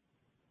question.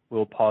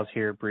 We'll pause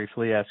here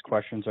briefly as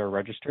questions are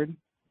registered.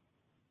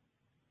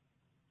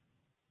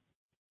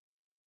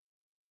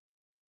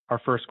 Our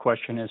first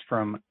question is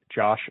from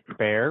Josh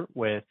Baer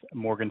with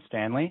Morgan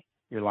Stanley.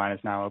 Your line is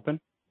now open.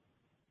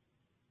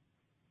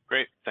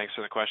 Great. Thanks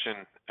for the question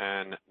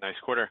and nice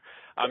quarter.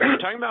 You're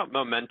talking about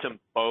momentum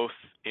both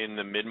in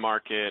the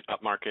mid-market,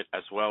 up-market,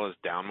 as well as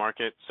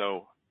down-market.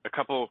 So a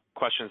couple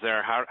questions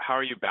there. How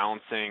are you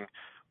balancing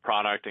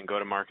product and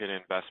go-to-market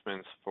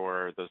investments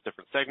for those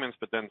different segments?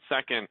 But then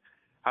second,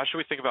 how should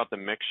we think about the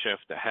mix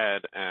shift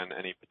ahead and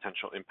any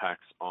potential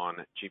impacts on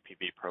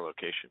GPV per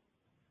location?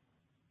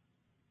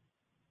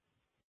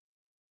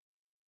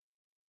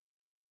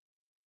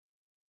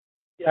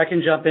 Yeah, I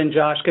can jump in,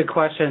 Josh. Good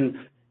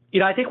question.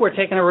 I think we're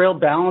taking a real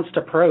balanced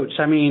approach.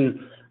 I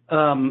mean,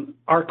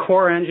 our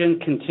core engine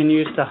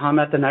continues to hum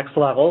at the next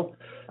level.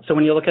 So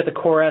when you look at the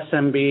core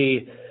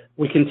SMB,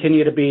 we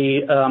continue to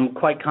be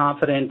quite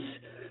confident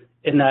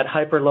in that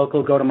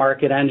hyper-local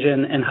go-to-market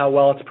engine and how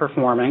well it's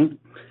performing.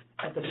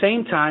 At the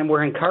same time,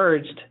 we're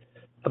encouraged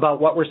about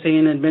what we're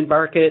seeing in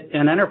mid-market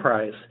and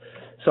enterprise.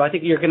 So I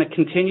think you're going to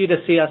continue to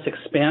see us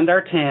expand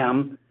our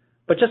TAM,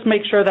 but just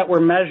make sure that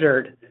we're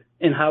measured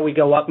in how we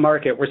go up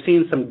market. We're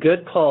seeing some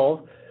good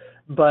pull,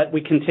 but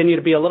we continue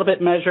to be a little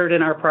bit measured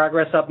in our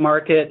progress up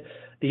market.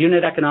 The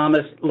unit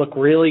economics look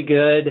really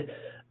good,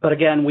 but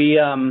again, we,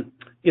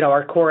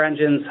 our core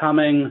engine's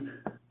humming.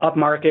 Up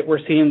market,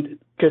 we're seeing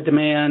good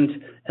demand,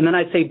 and then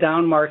I'd say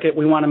down market,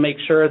 we want to make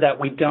sure that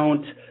we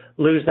don't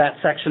lose that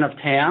section of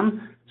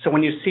TAM. So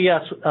when you see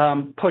us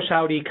push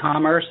out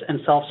e-commerce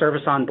and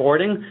self-service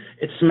onboarding,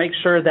 it's to make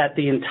sure that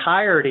the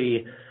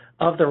entirety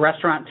of the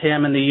restaurant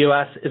TAM in the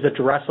U.S. is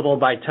addressable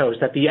by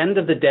Toast. At the end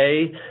of the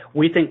day,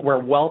 we think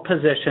we're well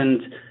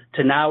positioned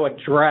to now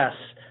address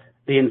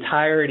the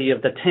entirety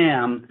of the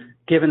TAM,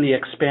 given the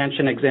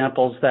expansion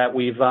examples that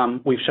we've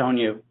shown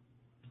you.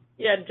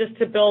 Yeah, just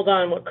to build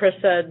on what Chris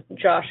said,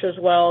 Josh, as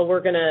well,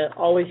 we're going to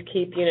always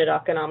keep unit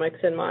economics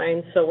in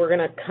mind. So we're going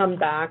to come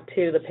back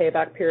to the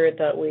payback period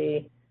that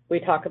we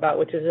talk about,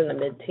 which is in the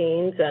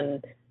mid-teens,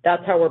 and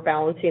that's how we're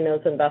balancing those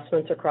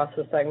investments across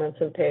the segments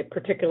and pay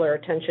particular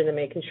attention to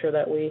making sure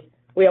that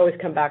we always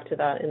come back to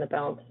that in a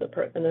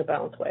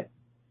balanced way.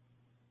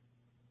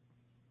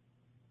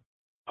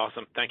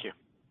 Awesome. Thank you.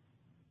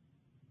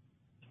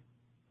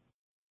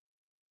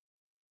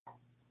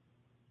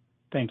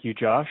 Thank you,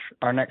 Josh.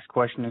 Our next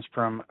question is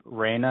from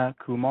Rayna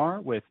Kumar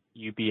with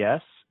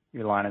UBS.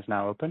 Your line is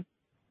now open.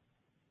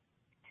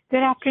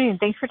 Good afternoon.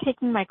 Thanks for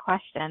taking my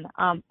question.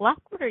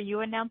 Last quarter, you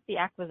announced the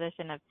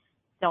acquisition of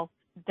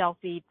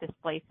Delphi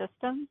Display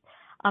Systems.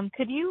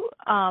 Could you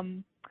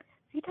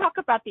talk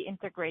about the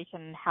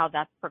integration and how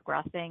that's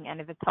progressing, and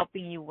if it's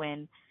helping you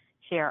win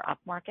share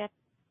upmarket?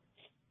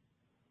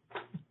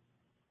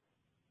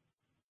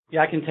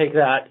 Yeah, I can take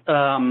that.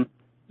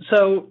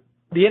 So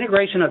the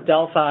integration of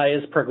Delphi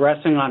is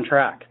progressing on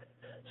track.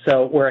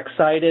 So we're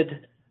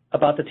excited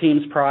about the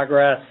team's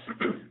progress.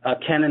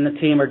 Ken and the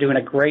team are doing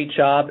a great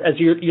job. As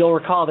you'll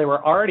recall, they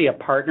were already a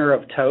partner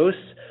of Toast,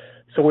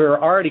 so we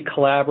were already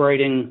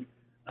collaborating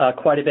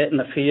quite a bit in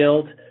the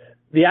field.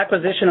 The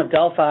acquisition of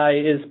Delphi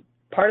is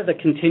part of the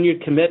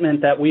continued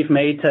commitment that we've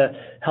made to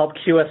help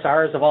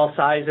QSRs of all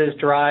sizes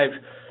drive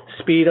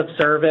speed of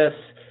service,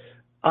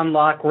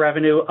 unlock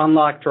revenue,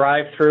 unlock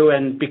drive-through,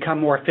 and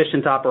become more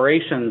efficient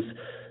operations.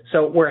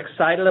 So we're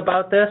excited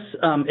about this.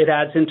 It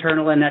adds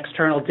internal and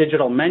external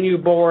digital menu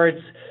boards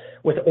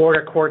with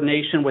order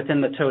coordination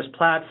within the Toast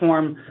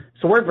platform.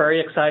 So we're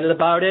very excited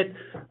about it.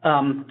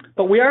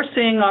 But we are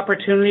seeing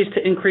opportunities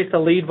to increase the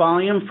lead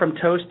volume from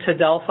Toast to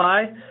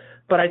Delphi.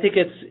 But I think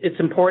it's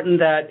important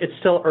that it's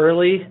still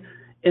early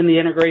in the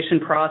integration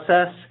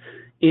process,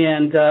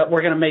 and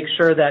we're going to make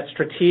sure that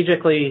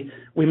strategically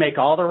we make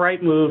all the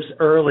right moves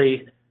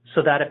early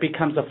so that it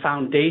becomes a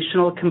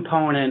foundational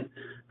component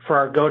for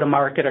our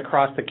go-to-market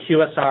across the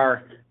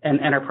QSR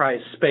and enterprise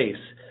space.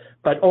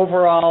 But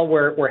overall,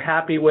 we're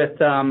happy with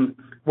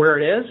where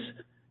it is,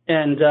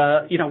 and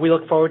we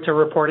look forward to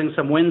reporting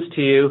some wins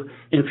to you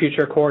in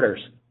future quarters.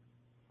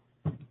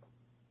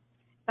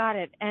 Got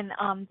it. And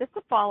just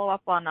to follow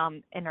up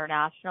on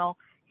international,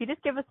 can you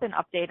just give us an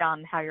update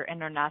on how your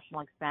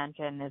international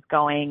expansion is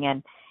going?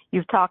 And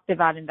you've talked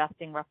about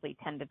investing roughly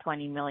 $10 to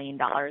 $20 million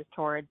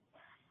towards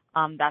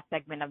that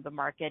segment of the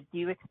market. Do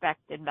you expect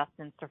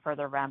investments to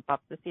further ramp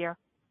up this year?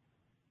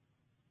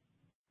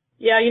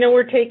 Yeah,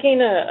 we're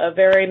taking a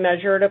very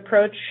measured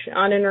approach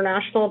on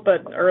international,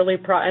 but we're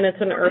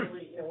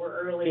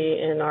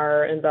early in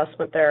our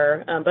investment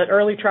there. But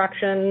early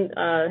traction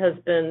has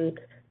been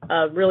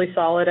really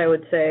solid, I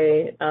would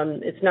say.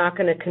 It's not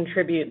going to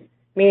contribute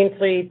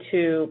meaningfully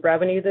to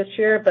revenue this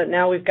year, but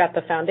now we've got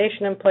the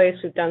foundation in place.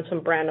 We've done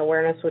some brand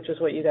awareness, which is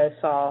what you guys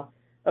saw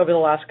over the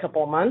last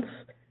couple of months.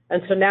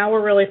 And so now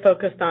we're really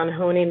focused on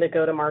honing the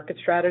go-to-market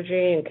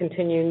strategy and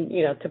continuing,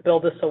 to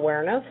build this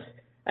awareness.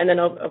 And then,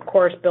 of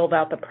course, build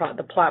out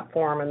the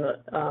platform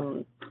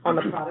and on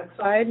the product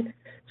side.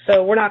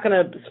 So we're not going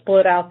to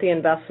split out the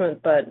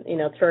investment, but,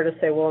 it's fair to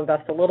say we'll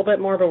invest a little bit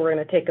more, but we're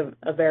going to take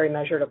a very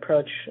measured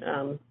approach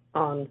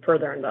on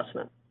further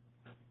investment.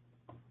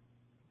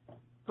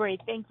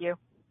 Great. Thank you.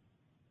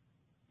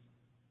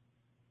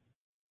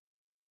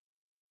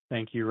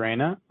 Thank you,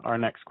 Rayna. Our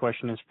next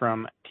question is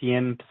from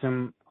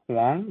Tien-Tsin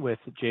Huang with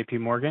JP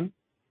Morgan.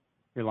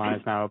 Your line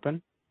is now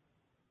open.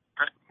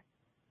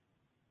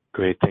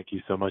 Great. Thank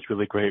you so much.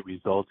 Really great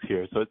results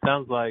here. So it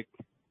sounds like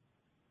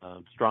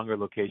stronger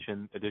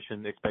location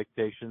addition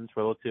expectations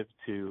relative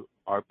to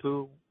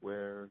ARPU,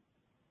 where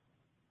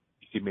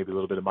you see maybe a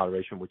little bit of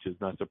moderation, which is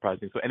not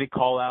surprising. So any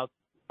call outs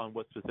on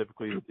what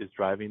specifically is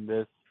driving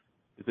this?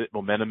 Is it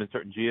momentum in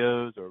certain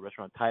geos or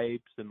restaurant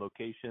types and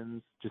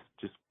locations? Just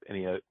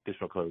any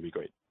additional color would be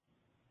great.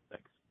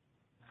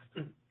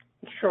 Thanks.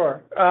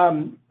 Sure.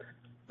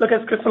 Look,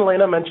 as Chris and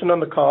Elena mentioned on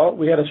the call,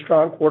 we had a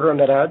strong quarter on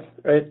net adds,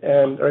 right,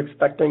 and are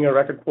expecting a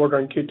record quarter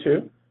in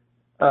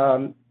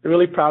Q2.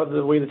 Really proud of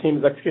the way the team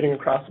is executing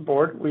across the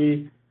board.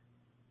 We,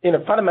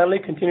 fundamentally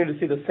continue to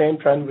see the same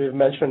trend we've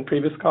mentioned in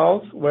previous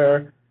calls,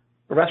 where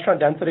restaurant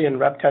density and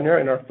rep tenure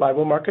in our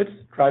flywheel markets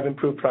drive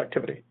improved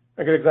productivity.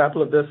 A good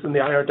example of this in the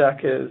IR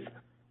deck is,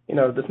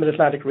 this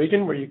Mid-Atlantic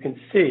region where you can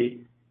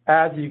see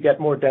as you get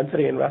more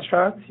density in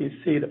restaurants, you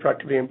see the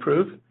productivity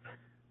improve.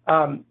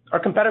 Our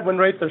competitive win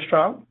rates are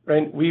strong,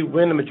 right? We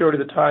win the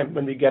majority of the time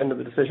when we get into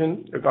the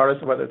decision,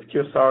 regardless of whether it's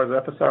QSRs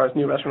or FSRs,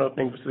 new restaurant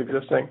openings versus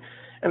existing.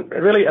 And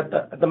really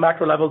at the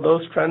macro level,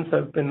 those trends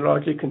have been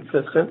largely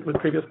consistent with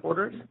previous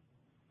quarters.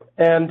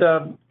 And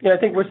I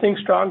think we're seeing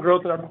strong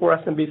growth in our core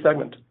SMB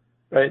segment,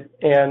 right?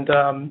 And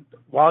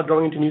while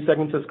growing into new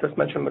segments, as Chris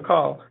mentioned on the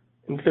call,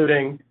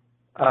 including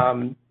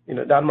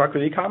down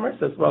market e-commerce,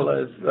 as well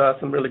as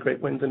some really great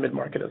wins in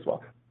mid-market as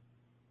well.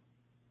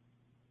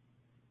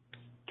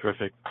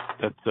 Terrific.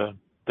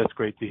 That's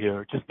great to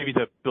hear. Just maybe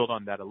to build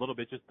on that a little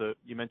bit,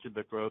 you mentioned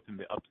the growth in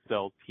the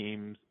upsell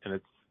teams, and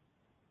it's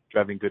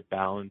driving good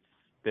balance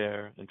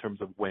there in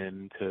terms of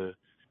when to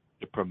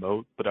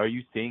promote. But are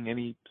you seeing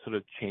any sort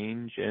of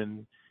change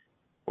in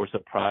or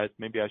surprise,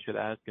 maybe I should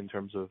ask, in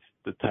terms of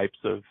the types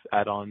of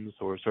add-ons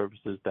or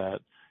services that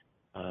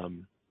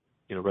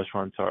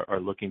restaurants are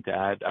looking to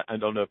add? I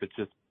don't know if it's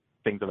just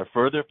things that are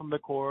further from the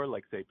core,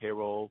 like say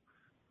payroll,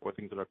 or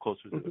things that are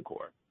closer to the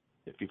core,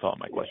 if you follow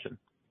my question.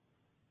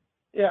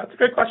 Yeah, it's a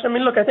great question. I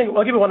mean, look, I think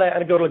I'll give you one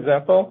anecdotal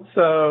example.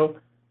 So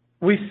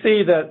we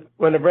see that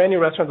when a brand new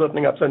restaurant is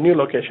opening up, so a new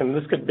location,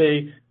 this could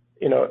be,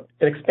 an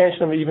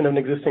expansion of even an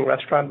existing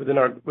restaurant within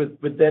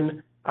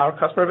our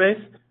customer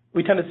base,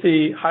 we tend to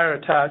see higher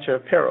attach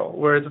of payroll.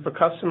 Whereas if a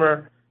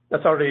customer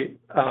that's already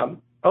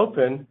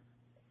open,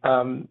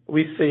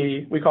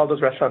 we call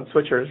those restaurant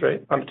switchers,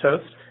 right, on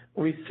Toast.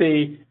 We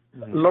see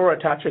lower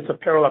attach rates of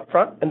payroll up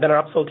front, and then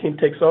our upsell team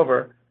takes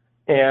over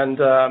and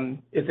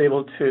is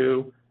able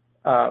to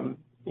upsell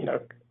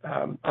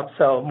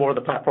more of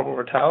the platform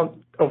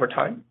over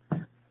time.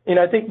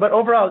 I think, but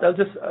overall,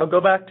 I'll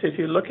go back to, if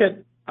you look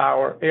at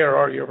our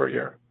ARR year over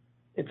year,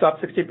 it's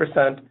up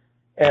 60%,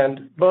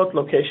 and both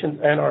locations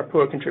and ARPU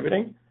are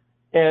contributing.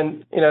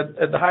 And,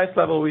 at the highest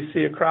level, we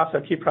see across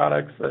our key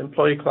products,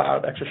 Employee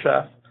Cloud,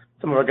 xtraCHEF,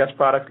 some of our guest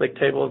products like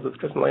Tables, as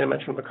Chris and Elena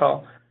mentioned on the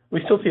call,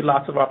 we still see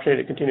lots of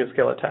opportunity to continue to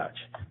scale attach.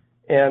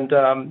 And,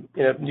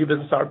 new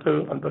business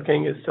ARPU on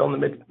Booking is still in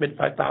the mid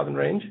 5,000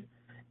 range.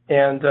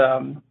 And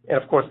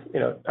of course,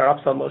 our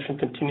upsell motion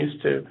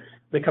continues to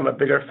become a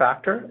bigger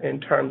factor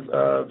in terms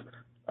of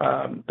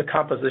the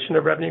composition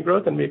of revenue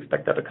growth, and we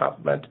expect that to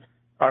complement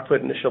ARPU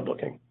at initial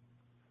booking.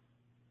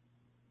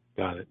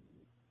 Got it.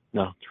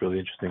 No, it's really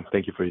interesting.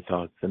 Thank you for your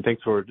thoughts. And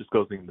thanks for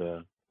disclosing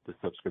the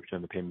subscription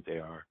and the payments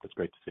ARR. That's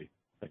great to see.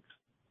 Thanks.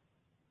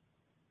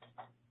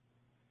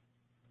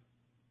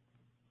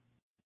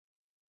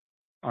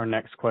 Our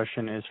next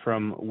question is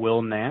from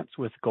Will Nance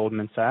with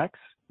Goldman Sachs.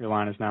 Your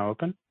line is now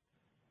open.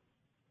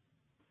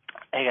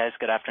 Hey guys,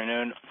 good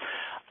afternoon.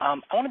 I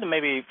wanted to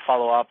maybe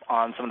follow up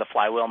on some of the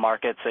flywheel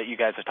markets that you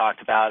guys have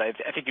talked about. I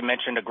think you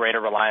mentioned a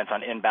greater reliance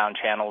on inbound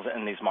channels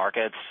in these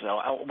markets. So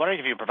I wondering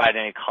if you provide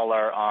any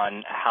color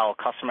on how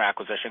customer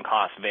acquisition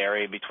costs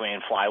vary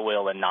between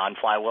flywheel and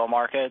non-flywheel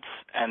markets.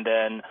 And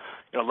then,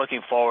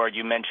 looking forward,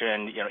 you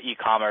mentioned,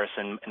 e-commerce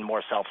and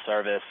more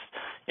self-service,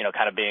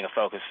 kind of being a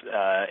focus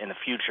in the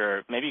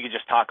future. Maybe you could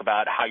just talk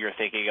about how you're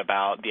thinking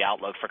about the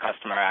outlook for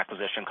customer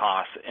acquisition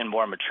costs in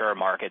more mature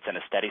markets in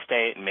a steady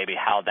state, and maybe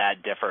how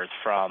that differs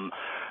from,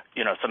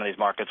 some of these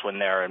markets when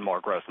they're in more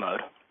growth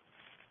mode.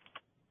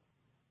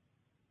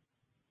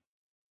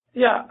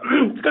 Yeah,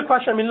 it's a good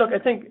question. I mean, look, I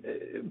think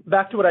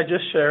back to what I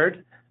just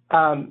shared,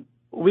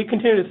 we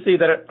continue to see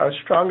that our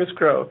strongest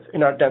growth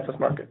in our densest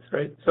markets,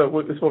 right? So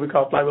it's what we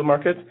call flywheel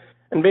markets.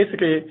 And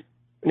basically,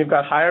 when you've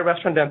got higher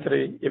restaurant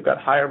density, you've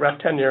got higher rep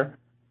tenure,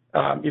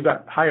 you've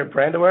got higher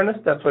brand awareness,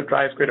 that's what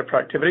drives greater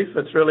productivity. So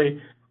it's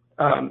really,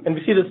 and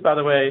we see this, by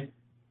the way,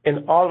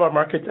 in all of our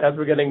markets as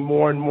we're getting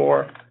more and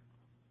more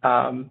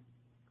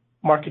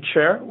market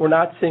share. We're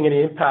not seeing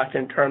any impact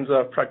in terms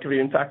of productivity.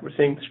 In fact, we're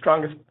seeing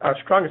our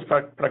strongest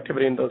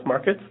productivity in those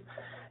markets.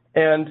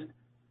 And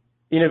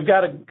we've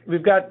got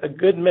a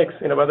good mix,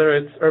 whether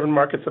it's urban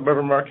markets,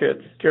 suburban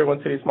markets, tier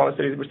 1 cities, smaller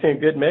cities, we're seeing a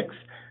good mix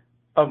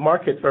of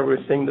markets where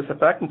we're seeing this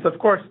effect. And so, of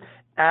course,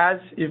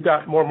 as you've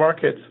got more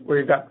markets where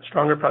you've got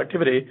stronger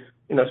productivity,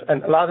 and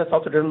a lot of that's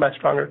also driven by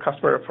stronger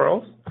customer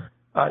referrals,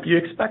 you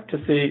expect to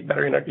see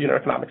better unit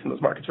economics in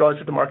those markets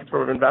relative to markets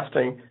where we're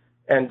investing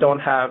and don't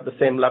have the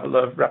same level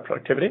of rep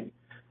productivity.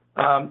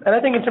 And I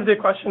think in terms of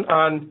your question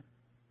on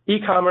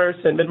e-commerce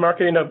and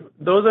mid-market,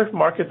 those are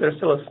markets that are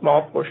still a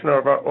small portion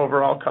of our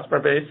overall customer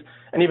base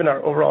and even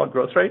our overall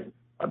growth rate.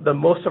 The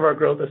most of our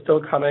growth is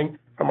still coming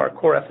from our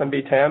core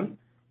SMB TAM.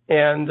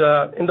 And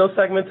in those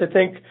segments, I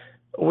think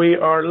we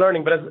are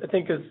learning. But I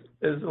think as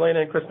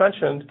Elena and Chris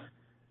mentioned,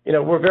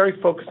 we're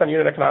very focused on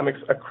unit economics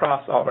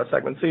across all of our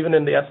segments. So even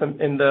in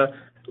the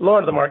lower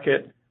end of the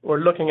market, we're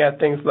looking at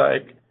things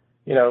like,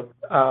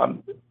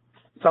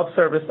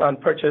 self-service on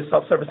purchase,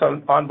 self-service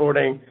on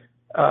onboarding,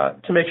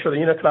 to make sure the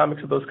unit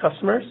economics of those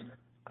customers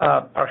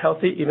are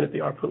healthy, even if the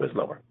ARPU is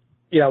lower.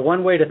 Yeah,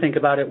 one way to think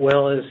about it,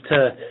 Will, is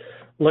to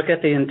look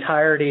at the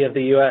entirety of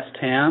the U.S.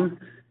 TAM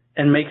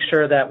and make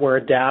sure that we're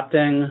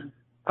adapting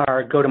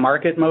our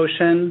go-to-market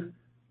motion,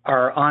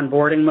 our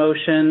onboarding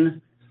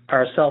motion,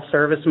 our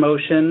self-service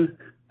motion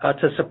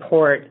to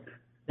support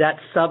that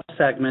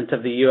subsegment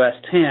of the U.S.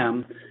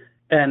 TAM.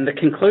 And the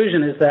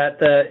conclusion is that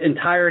the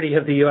entirety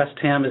of the U.S.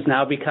 TAM is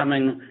now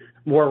becoming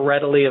more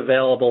readily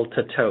available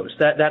to Toast.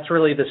 That's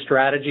really the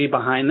strategy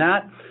behind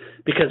that,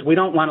 because we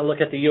don't want to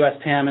look at the U.S.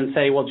 TAM and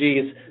say, well,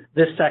 geez,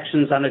 this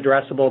section's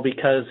unaddressable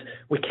because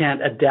we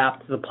can't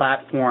adapt the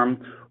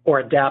platform or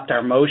adapt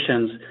our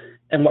motions.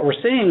 And what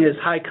we're seeing is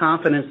high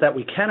confidence that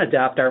we can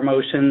adapt our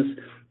motions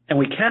and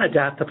we can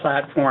adapt the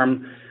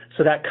platform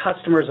so that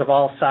customers of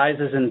all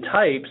sizes and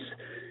types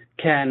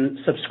can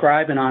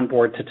subscribe and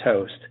onboard to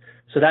Toast.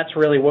 So that's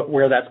really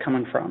where that's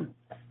coming from.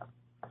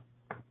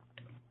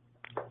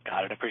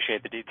 Got it.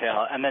 Appreciate the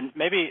detail. And then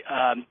maybe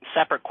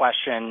separate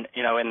question,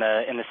 in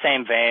the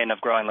same vein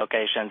of growing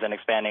locations and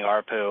expanding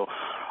ARPU.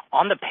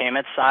 On the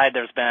payment side,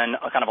 there's been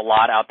kind of a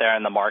lot out there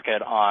in the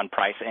market on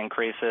price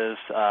increases,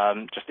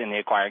 just in the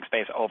acquiring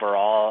space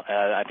overall.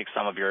 I think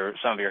some of your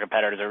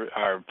competitors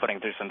are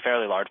putting through some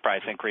fairly large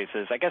price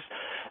increases. I guess,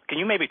 can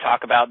you maybe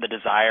talk about the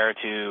desire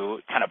to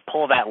kind of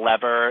pull that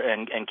lever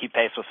and keep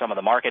pace with some of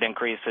the market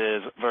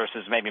increases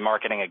versus maybe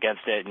marketing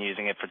against it and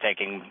using it for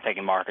taking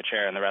market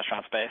share in the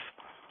restaurant space?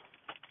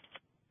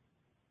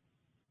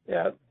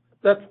 Yeah,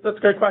 that's a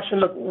great question.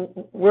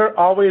 Look, we're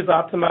always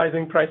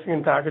optimizing pricing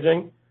and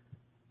packaging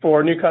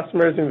for new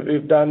customers, and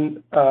we've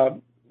done,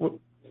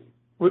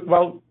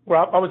 we're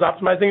always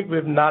optimizing it.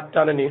 We've not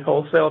done any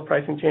wholesale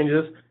pricing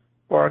changes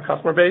for our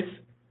customer base.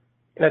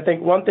 And I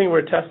think one thing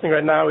we're testing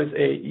right now is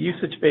a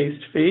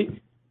usage-based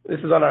fee. This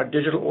is on our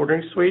digital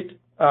ordering suite,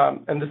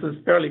 and this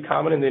is fairly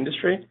common in the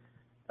industry.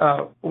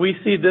 We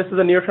see this as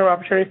a near-term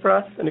opportunity for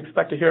us and you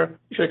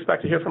should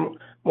expect to hear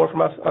more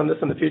from us on this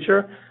in the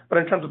future. But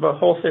in terms of a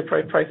wholesale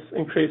price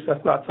increase,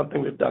 that's not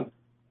something we've done.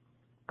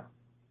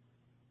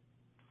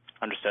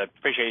 Understood.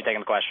 Appreciate you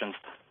taking the questions.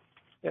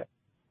 Yeah.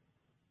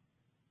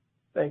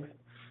 Thanks.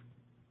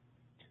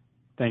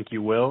 Thank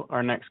you, Will.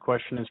 Our next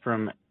question is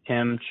from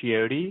Tim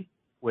Chiodo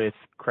with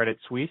Credit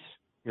Suisse.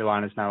 Your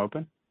line is now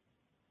open.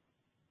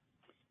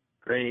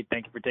 Great.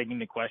 Thank you for taking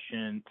the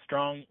question.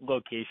 Strong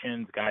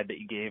locations guide that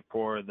you gave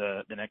for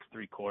the next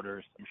 3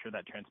 quarters. I'm sure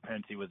that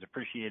transparency was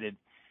appreciated.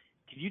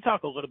 Can you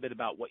talk a little bit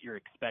about what you're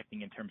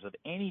expecting in terms of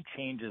any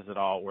changes at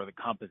all or the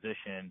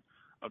composition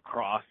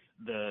across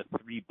the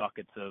 3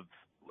 buckets of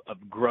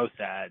gross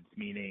adds,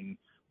 meaning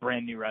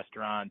brand new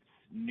restaurants,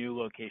 new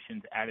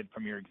locations added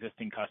from your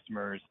existing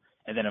customers,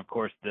 and then, of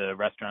course, the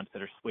restaurants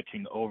that are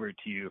switching over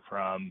to you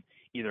from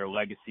either a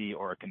legacy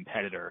or a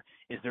competitor?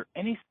 Is there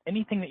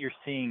anything that you're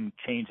seeing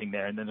changing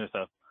there? And then there's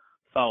a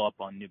follow-up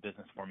on new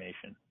business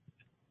formation.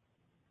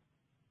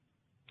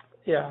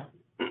 Yeah.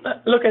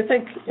 Look, I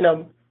think,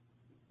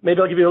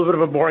 maybe I'll give you a little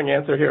bit of a boring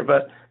answer here,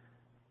 but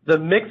the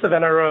mix of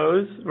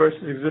NROs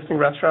versus existing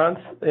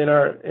restaurants in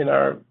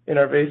our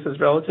base is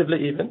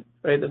relatively even,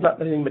 right? There's not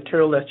anything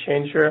material that's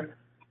changed here.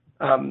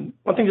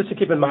 One thing just to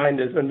keep in mind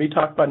is when we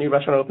talk about new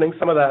restaurant openings,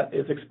 some of that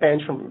is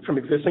expansion from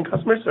existing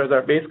customers. So as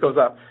our base goes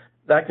up,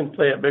 that can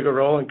play a bigger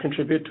role and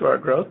contribute to our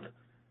growth.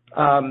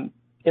 And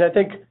I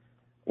think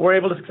we're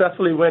able to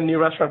successfully win new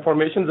restaurant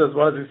formations as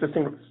well as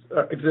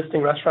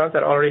existing restaurants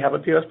that already have a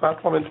POS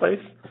platform in place.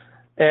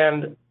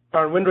 And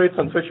our win rates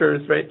on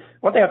switchers, right?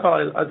 One thing I call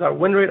it is our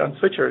win rate on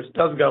switchers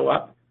does go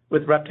up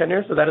with rep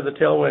tenure, so that is a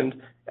tailwind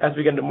as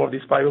we get into more of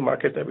these flywheel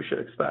markets that we should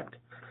expect.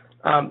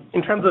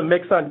 In terms of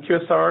mix on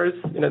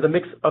QSRs, the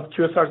mix of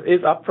QSRs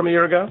is up from a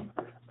year ago.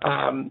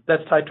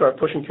 That's tied to our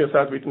pushing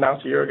QSRs we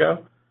announced a year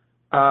ago.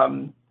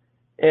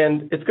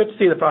 And it's good to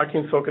see the product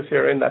team's focus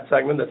here in that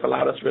segment that's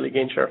allowed us to really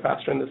gain share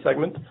faster in this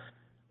segment.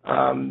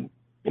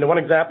 One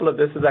example of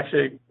this is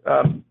actually,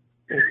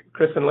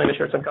 Chris and Elena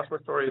shared some customer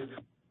stories.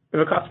 We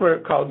have a customer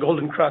called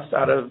Golden Crust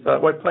out of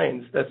White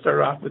Plains that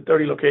started off with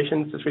 30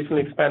 locations, just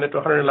recently expanded to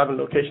 111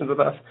 locations with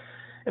us.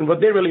 And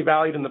what they really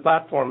valued in the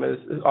platform is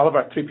all of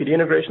our 3PD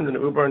integrations into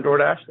Uber and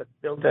DoorDash that's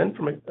built in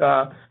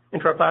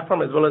into our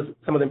platform, as well as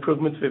some of the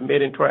improvements we've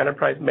made into our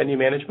enterprise menu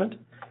management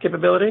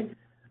capability.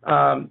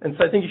 And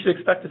so I think you should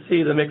expect to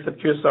see the mix of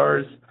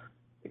QSRs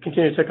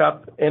continue to tick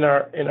up in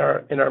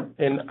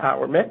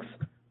our mix.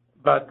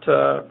 But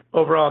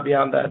overall,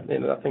 beyond that,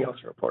 nothing else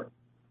to report.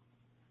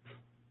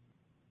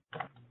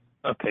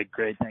 Okay,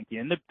 great. Thank you.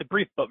 And the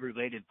brief but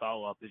related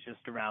follow-up is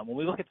just around when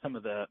we look at some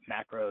of the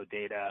macro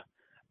data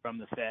from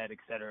the Fed, et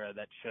cetera,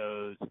 that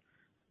shows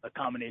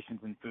accommodations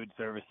in food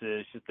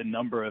services, just the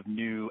number of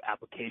new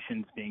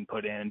applications being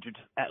put in just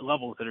at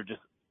levels that are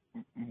just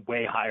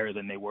way higher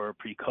than they were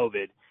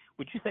pre-COVID.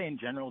 Would you say in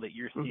general that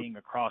you're seeing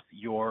across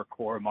your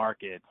core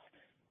markets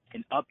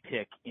an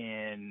uptick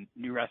in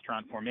new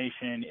restaurant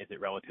formation? Is it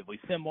relatively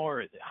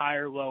similar? Is it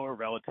higher, lower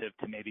relative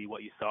to maybe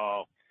what you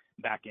saw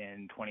back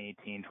in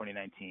 2018,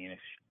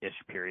 2019-ish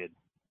period?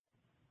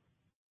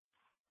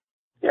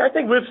 Yeah, I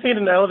think we've seen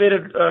an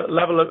elevated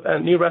level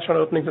of new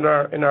restaurant openings in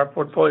our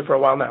portfolio for a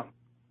while now.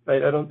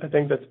 Right? I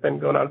think that's been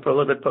going on for a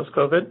little bit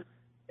post-COVID,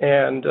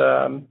 and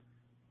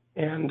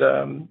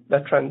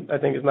that trend I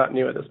think is not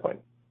new at this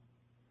point.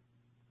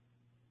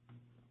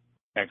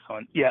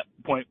 Excellent. Yeah,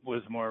 point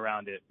was more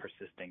around it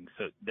persisting.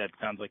 So that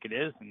sounds like it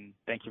is, and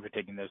thank you for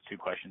taking those two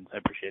questions. I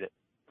appreciate it.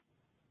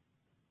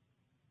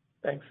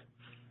 Thanks.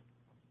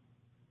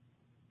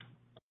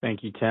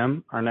 Thank you,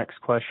 Tim. Our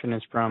next question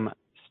is from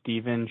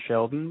Stephen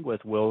Sheldon with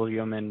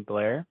William &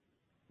 Blair.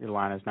 Your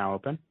line is now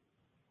open.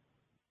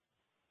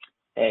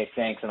 Hey,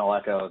 thanks, and I'll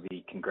echo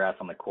the congrats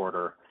on the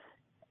quarter.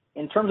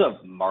 In terms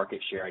of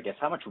market share, I guess,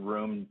 how much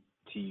room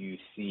do you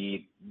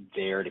see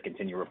there to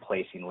continue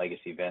replacing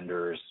legacy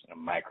vendors,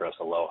 Micros,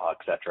 Aloha, et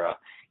cetera, as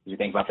you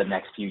think about the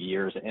next few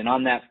years? And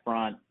on that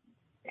front,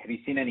 have you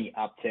seen any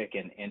uptick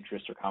in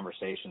interest or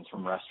conversations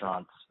from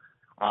restaurants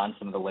on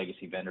some of the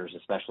legacy vendors,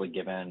 especially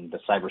given the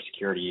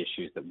cybersecurity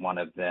issues that one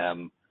of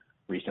them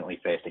recently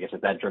faced? I guess,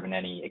 has that driven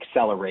any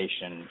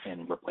acceleration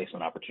in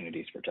replacement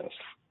opportunities for Toast?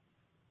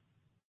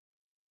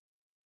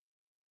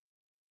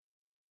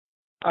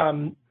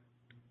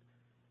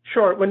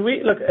 Sure. When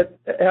we look at,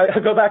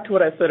 I'll go back to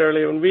what I said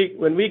earlier.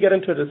 When we get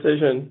into a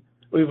decision,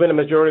 we win a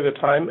majority of the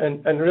time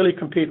and really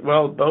compete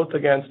well both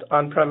against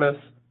on-premise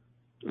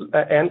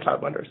and cloud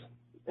vendors.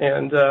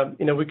 And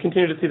we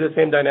continue to see the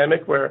same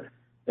dynamic where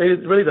it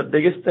is really the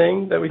biggest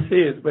thing that we see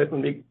is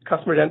when the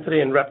customer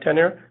density and rep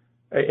tenure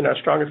in our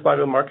strongest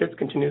flywheel markets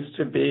continues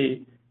to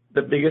be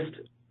the biggest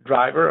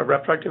driver of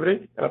rep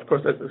productivity. And of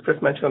course, as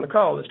Chris mentioned on the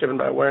call, it's driven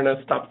by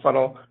awareness, top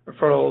funnel,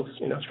 referrals,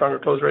 stronger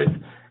close rates.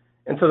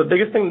 And so the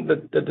biggest thing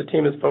that the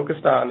team is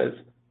focused on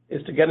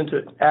is to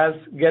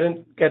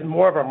get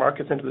more of our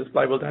markets into this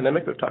flywheel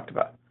dynamic we've talked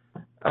about.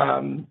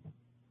 And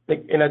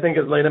I think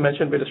as Lena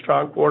mentioned, we had a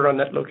strong quarter on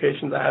net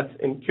locations adds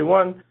in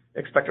Q1,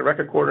 expect a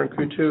record quarter in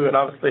Q2, and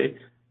obviously,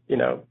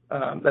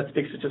 that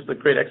speaks to just the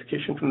great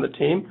execution from the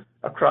team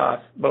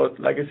across both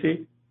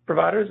legacy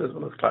providers as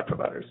well as cloud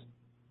providers.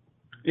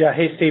 Yeah.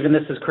 Hey, Stephen,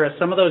 this is Chris.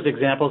 Some of those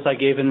examples I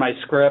gave in my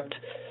script,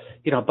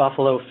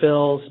 Buffalo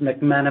Phil's,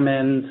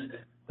 McMenamins,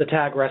 the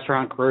TAG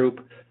Restaurant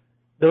Group,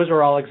 those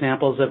are all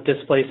examples of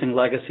displacing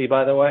legacy,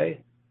 by the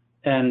way.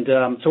 And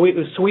so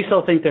we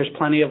still think there's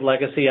plenty of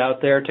legacy out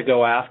there to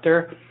go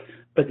after,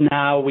 but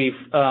now we've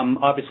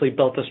obviously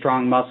built a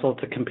strong muscle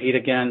to compete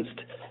against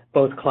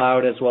both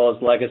cloud as well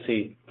as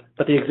legacy.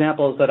 But the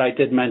examples that I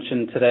did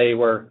mention today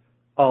were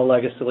all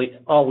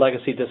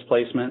legacy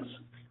displacements.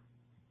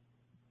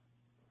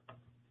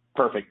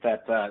 Perfect.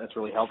 That's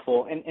really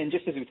helpful. And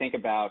just as we think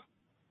about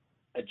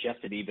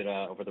adjusted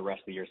EBITDA over the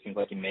rest of the year, it seems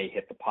like you may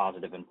hit the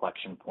positive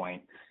inflection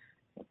point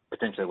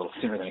potentially a little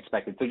sooner than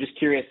expected. So just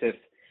curious if,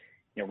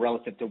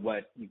 relative to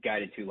what you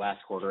guided to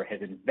last quarter,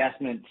 has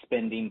investment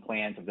spending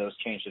plans, have those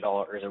changed at all,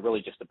 or is it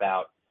really just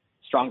about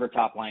stronger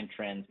top line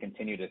trends,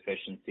 continued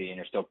efficiency, and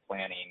you're still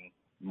planning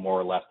more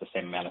or less the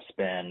same amount of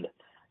spend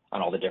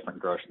on all the different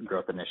growth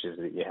initiatives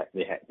that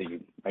you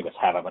I guess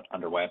have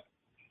underway?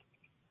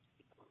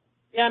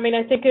 Yeah,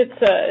 I think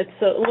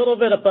it's a little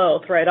bit of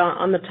both, right?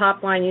 On the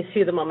top line, you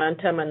see the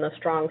momentum and the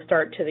strong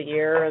start to the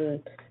year,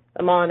 and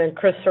Aman and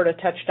Chris sort of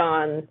touched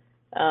on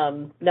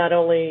not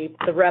only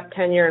the rep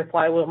tenure and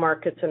flywheel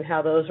markets and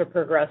how those are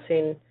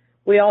progressing.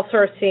 We also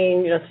are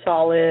seeing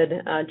solid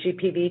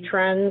GPV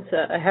trends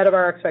ahead of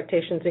our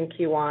expectations in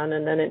Q1,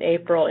 and then in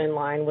April in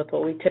line with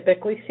what we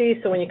typically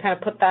see. So when you kind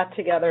of put that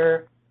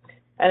together,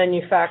 and then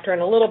you factor in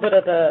a little bit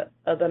of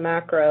the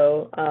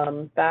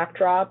macro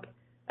backdrop,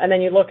 and then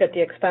you look at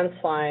the expense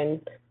line,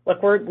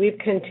 look, we've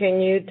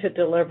continued to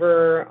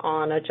deliver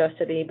on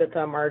adjusted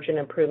EBITDA margin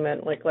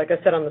improvement. Like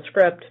I said on the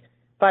script,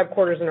 5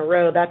 quarters in a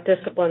row, that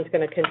discipline is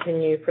going to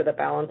continue for the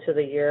balance of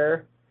the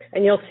year.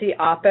 And you'll see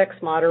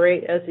OpEx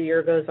moderate as the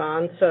year goes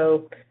on.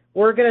 So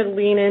we're going to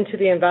lean into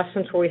the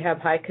investments where we have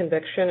high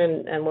conviction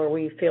and where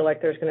we feel like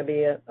there's going to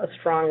be a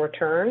strong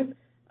return.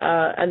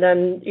 And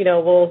then,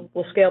 we'll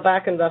scale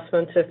back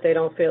investments if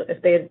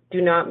they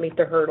do not meet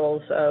the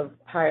hurdles of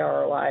high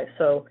ROI.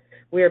 So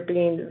we are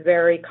being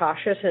very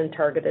cautious and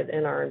targeted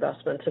in our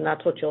investments, and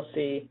that's what you'll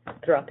see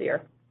throughout the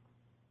year.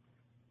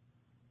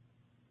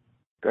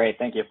 Great.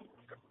 Thank you.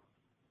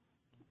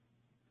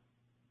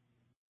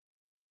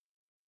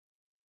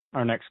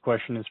 Our next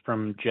question is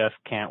from Jeff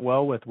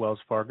Cantwell with Wells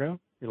Fargo.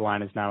 Your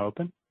line is now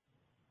open.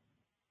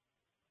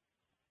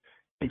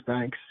 Hey,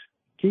 thanks.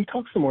 Can you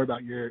talk some more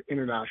about your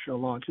international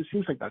launch? It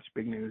seems like that's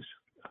big news.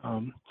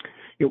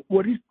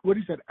 What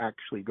is that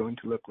actually going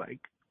to look like?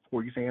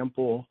 For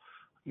example,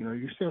 your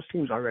sales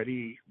team's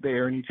already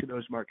there in each of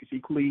those markets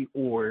equally,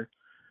 or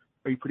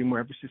are you putting more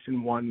emphasis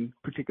in one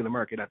particular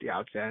market at the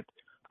outset?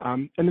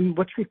 And then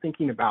what's your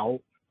thinking about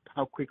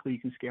how quickly you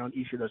can scale in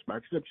each of those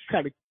markets? I'm just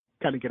trying to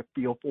kind of get a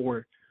feel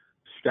for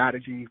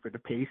strategy for the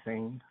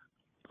pacing.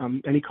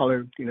 Any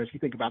color, as you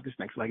think about this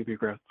next leg of your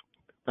growth.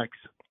 Thanks.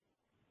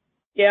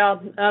 Yeah,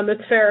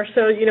 it's fair.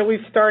 So, we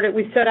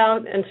set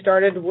out and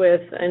started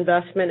with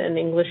investment in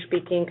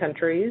English-speaking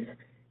countries,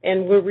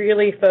 and we're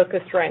really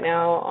focused right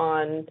now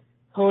on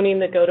honing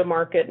the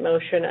go-to-market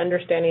motion,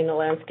 understanding the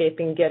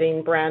landscaping,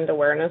 getting brand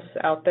awareness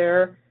out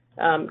there.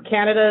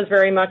 Canada is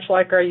very much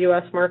like our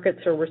U.S. market,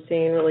 so we're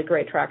seeing really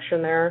great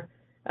traction there.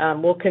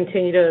 We'll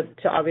continue to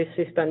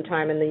obviously spend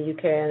time in the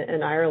UK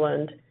and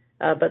Ireland.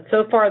 But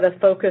so far, the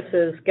focus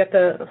is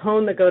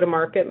hone the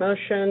go-to-market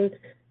motion,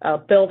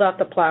 build out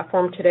the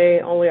platform. Today,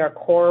 only our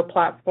core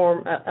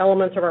platform,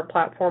 elements of our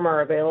platform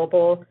are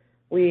available.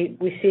 We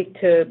seek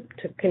to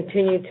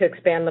continue to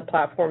expand the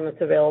platform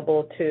that's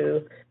available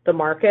to the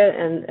market,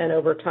 and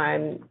over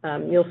time,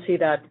 you'll see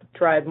that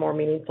drive more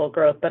meaningful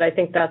growth. But I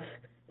think that's,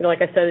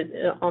 like I said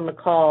on the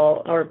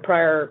call or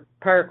prior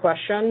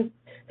question,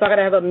 it's not going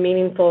to have a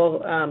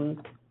meaningful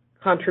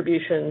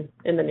contribution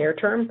in the near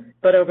term,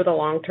 but over the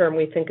long term,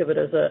 we think of it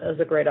as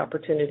a great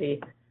opportunity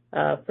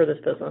for this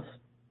business.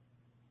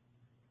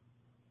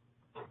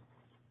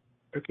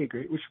 Okay,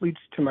 great. Which leads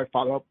to my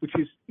follow-up, which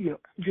is,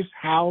 just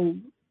how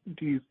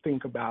do you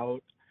think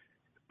about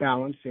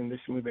balancing this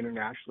move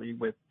internationally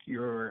with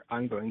your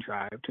ongoing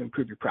drive to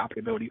improve your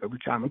profitability over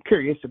time? I'm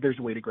curious if there's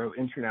a way to grow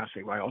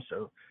internationally while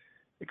also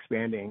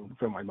expanding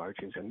firm-wide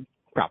margins and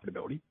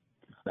profitability.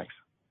 Thanks.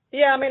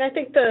 Yeah, I mean, I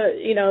think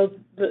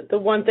the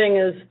one thing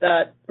is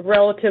that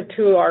relative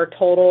to our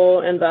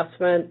total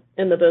investment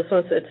in the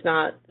business,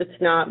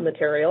 it's not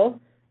material.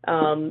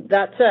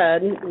 That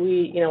said,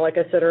 like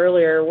I said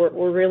earlier,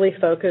 we're really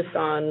focused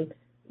on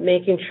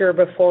making sure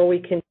before we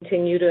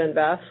continue to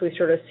invest, we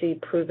sort of see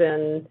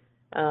proven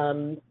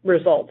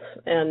results.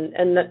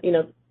 And that,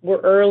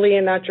 we're early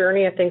in that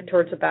journey. I think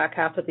towards the back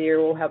half of the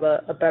year, we'll have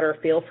a better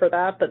feel for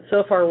that. But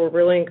so far, we're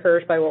really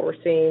encouraged by what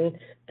we're seeing.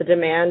 The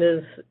demand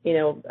is,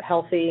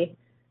 healthy.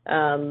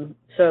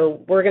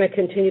 So we're going to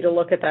continue to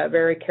look at that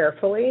very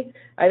carefully.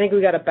 I think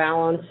we got to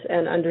balance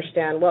and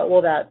understand what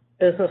will that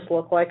business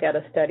look like at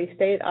a steady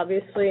state,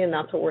 obviously, and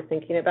that's what we're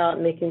thinking about,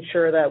 and making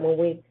sure that when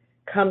we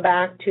come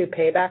back to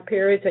payback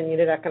periods and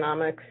unit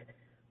economics,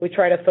 we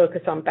try to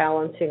focus on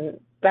balancing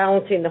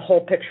the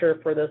whole picture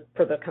for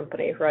the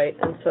company, right?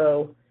 And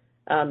so,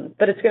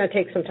 but it's going to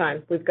take some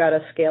time. We've got to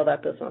scale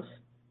that business.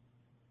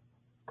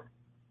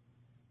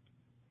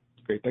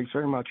 Great. Thanks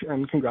very much,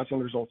 and congrats on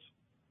the results.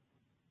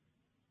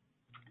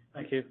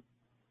 Thank you.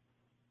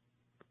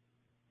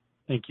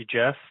 Thank you,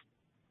 Jeff.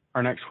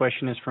 Our next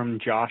question is from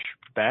Josh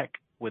Beck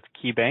with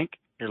KeyBanc.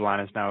 Your line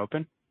is now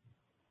open.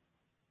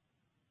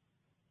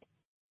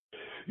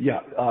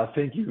 Yeah,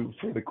 thank you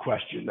for the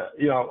question.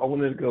 I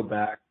wanted to go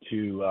back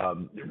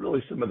to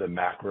really some of the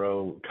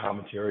macro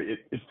commentary.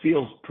 It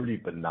feels pretty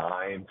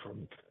benign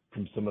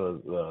from some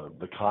of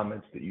the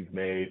comments that you've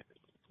made.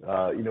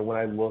 When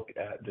I look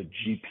at the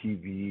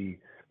GPV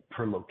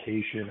per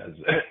location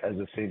as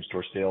a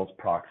same-store sales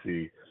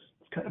proxy,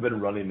 it's kind of been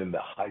running in the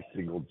high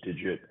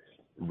single-digit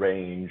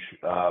range.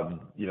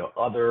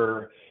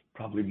 Other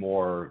probably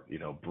more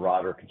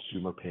broader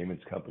consumer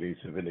payments companies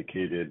have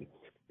indicated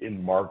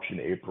in March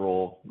and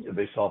April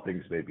they saw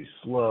things maybe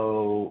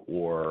slow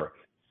or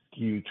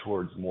skew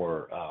towards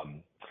more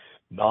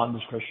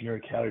non-discretionary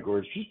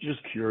categories. Just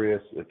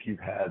curious if you've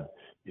had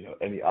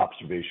any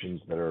observations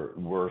that are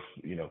worth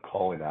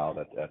calling out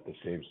at the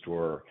same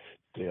store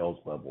sales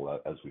level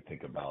as we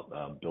think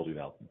about building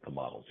out the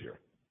models here.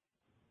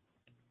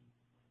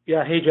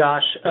 Yeah. Hey,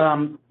 Josh.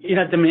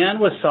 Demand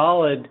was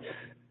solid.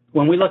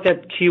 When we look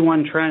at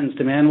Q1 trends,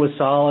 demand was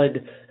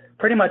solid,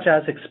 pretty much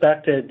as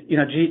expected.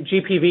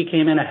 GPV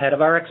came in ahead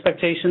of our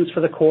expectations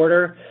for the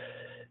quarter,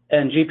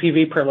 and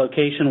GPV per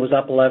location was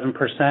up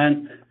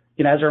 11%.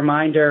 As a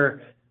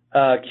reminder,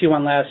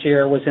 Q1 last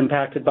year was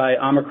impacted by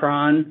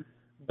Omicron,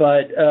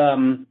 but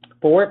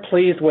we're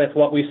pleased with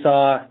what we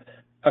saw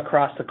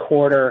across the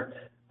quarter.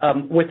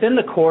 Within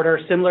the quarter,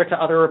 similar to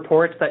other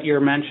reports that you're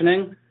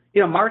mentioning,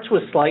 March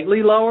was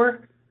slightly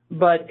lower,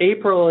 but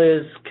April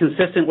is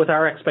consistent with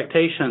our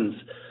expectations.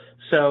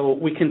 So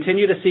we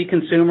continue to see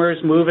consumers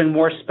moving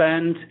more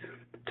spend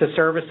to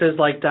services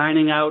like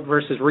dining out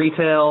versus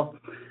retail.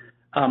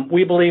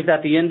 We believe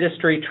that the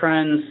industry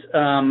trends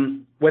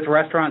with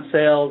restaurant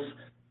sales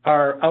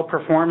are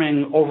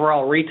outperforming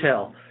overall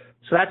retail.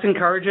 So that's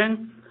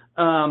encouraging.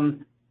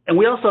 And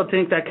we also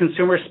think that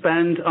consumer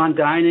spend on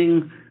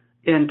dining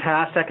in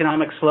past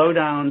economic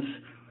slowdowns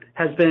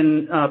has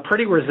been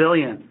pretty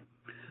resilient.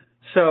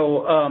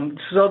 So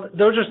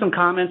those are some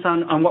comments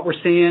on what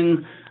we're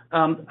seeing.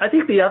 I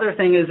think the other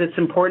thing is it's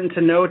important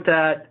to note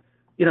that,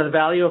 the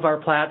value of our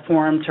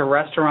platform to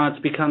restaurants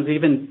becomes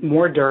even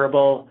more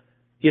durable,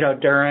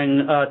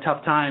 during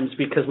tough times,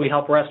 because we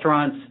help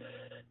restaurants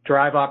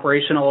drive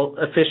operational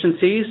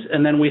efficiencies,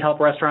 and then we help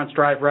restaurants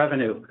drive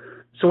revenue.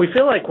 So we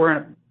feel like we're in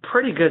a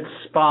pretty good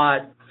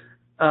spot,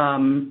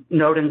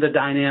 noting the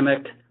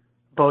dynamic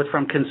both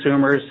from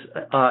consumers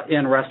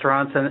in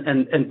restaurants,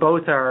 and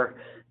both are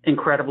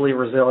incredibly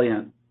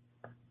resilient.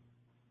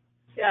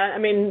 Yeah, I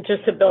mean,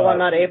 just to build on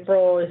that,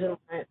 April is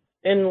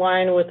in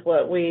line with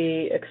what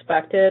we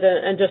expected.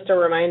 And just a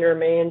reminder,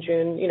 May and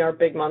June, are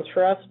big months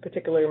for us,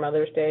 particularly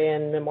Mother's Day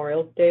and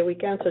Memorial Day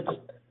weekend. So just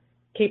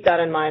keep that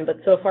in mind. But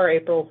so far,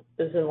 April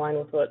is in line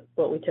with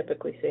what we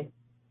typically see.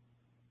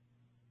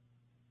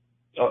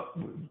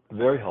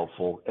 Very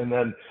helpful. And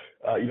then,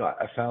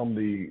 I found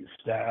the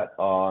stat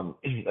on,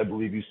 I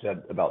believe you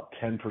said about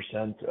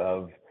 10%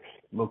 of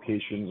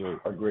locations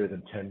are greater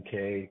than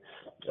 10K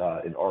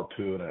in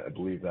ARPU, and I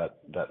believe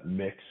that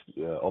mix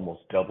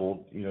almost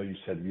doubled, you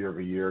said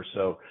year-over-year.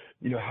 So,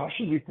 how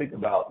should we think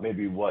about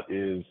maybe what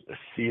is a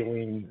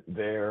ceiling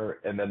there?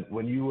 And then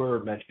when you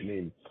were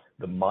mentioning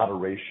the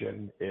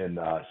moderation in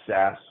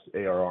SaaS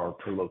ARR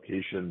per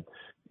location,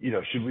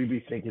 should we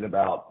be thinking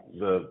about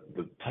the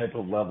type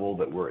of level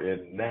that we're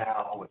in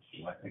now, which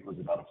I think was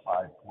about a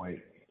 5-point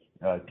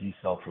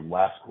decel from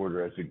last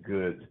quarter, as a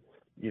good,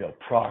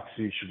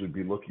 proxy? Should we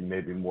be looking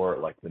maybe more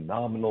at like the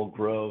nominal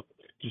growth?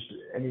 Just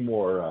any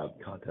more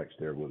context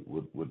there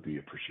would be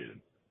appreciated.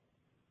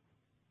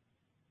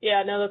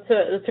 Yeah, no,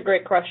 that's a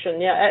great question.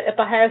 Yeah, at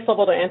the highest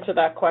level, to answer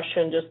that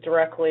question just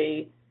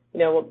directly,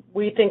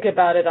 we think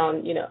about it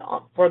on,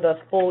 for the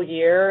full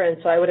year, and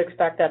so I would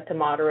expect that to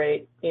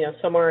moderate,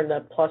 somewhere in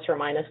the plus or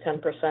minus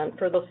 10%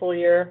 for the full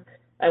year,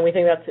 and we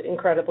think that's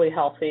incredibly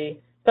healthy,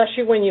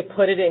 especially when you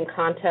put it in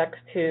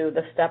context to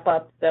the step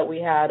up that we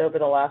had over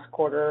the last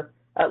quarter,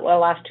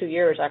 last 2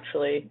 years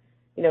actually.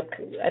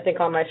 I think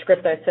on my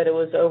script I said it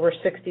was over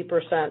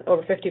 60%,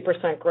 over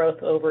 50%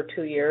 growth over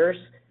 2 years,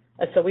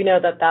 and so we know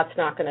that that's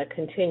not going to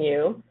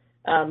continue.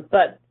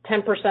 But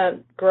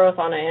 10% growth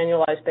on an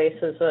annualized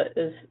basis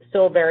is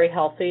still very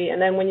healthy. And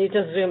then when you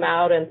just zoom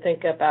out and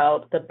think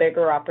about the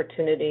bigger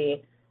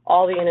opportunity,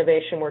 all the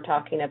innovation we're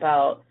talking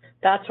about,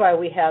 that's why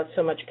we have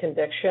so much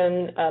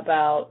conviction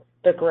about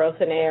the growth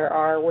in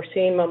ARR. We're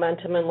seeing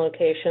momentum in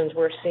locations.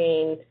 We're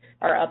seeing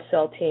our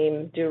upsell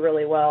team do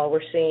really well.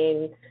 We're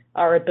seeing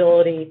our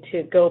ability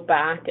to go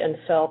back and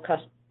sell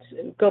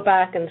to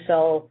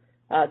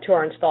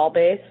our install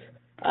base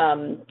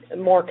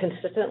more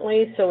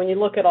consistently. So when you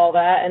look at all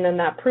that, and then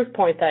that proof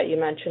point that you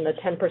mentioned, the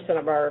 10%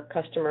 of our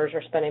customers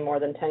are spending more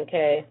than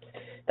 10K,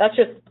 that's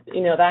just,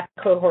 that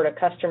cohort of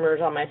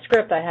customers. On my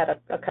script, I had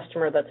a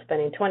customer that's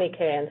spending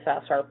 20K in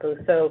SaaS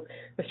ARPU. So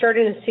we're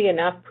starting to see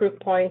enough proof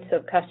points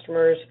of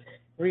customers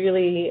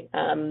really,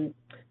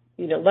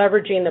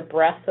 leveraging the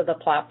breadth of the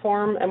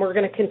platform, and we're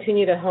going to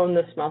continue to hone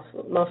this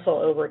muscle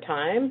over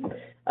time.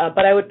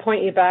 But I would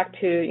point you back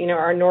to,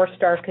 our North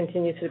Star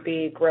continues to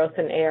be growth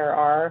in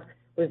ARR.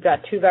 We've got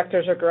 2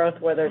 vectors of growth,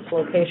 whether it's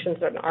locations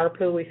or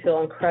ARPU. We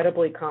feel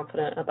incredibly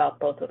confident about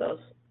both of those.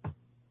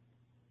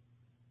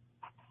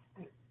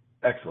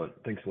 Excellent.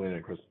 Thanks, Elena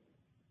and Chris.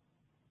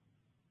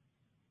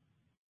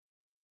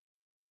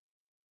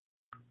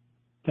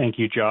 Thank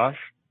you, Josh.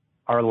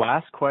 Our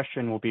last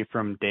question will be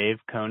from Dave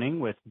Koning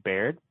with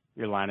Baird.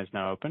 Your line is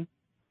now open.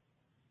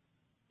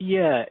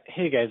 Yeah.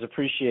 Hey, guys,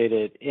 appreciate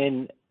it.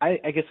 And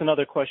I guess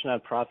another question on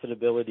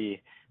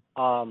profitability.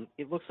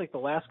 It looks like the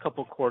last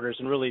couple quarters,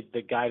 and really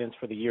the guidance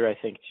for the year, I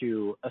think,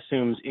 too,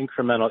 assumes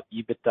incremental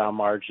EBITDA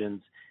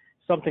margins,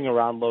 something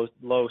around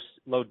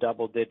low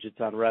double digits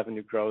on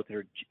revenue growth,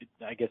 or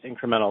I guess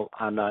incremental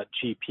on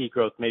GP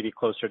growth, maybe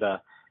closer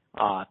to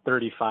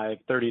 30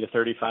 to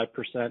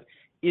 35%.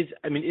 Is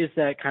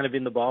that kind of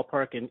in the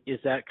ballpark, and is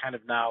that kind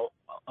of now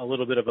a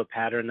little bit of a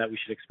pattern that we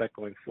should expect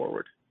going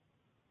forward?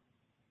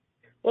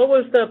 What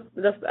was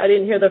I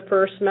didn't hear the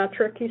first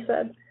metric you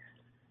said?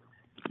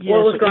 Yeah,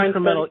 what was so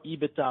incremental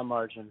EBITDA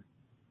margin.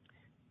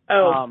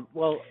 Oh.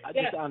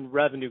 Just on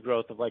revenue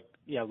growth of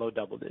low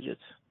double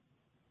digits.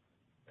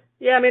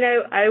 Yeah,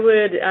 I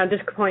would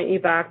just point you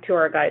back to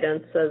our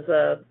guidance as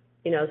the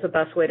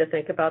best way to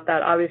think about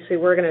that. Obviously,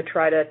 we're going to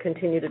try to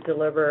continue to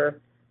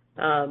deliver,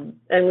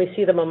 and we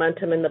see the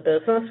momentum in the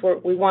business.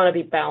 We want to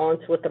be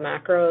balanced with the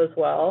macro as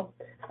well.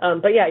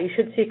 But yeah, you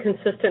should see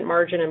consistent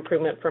margin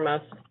improvement from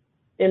us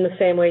in the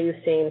same way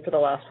you've seen for the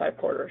last 5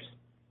 quarters.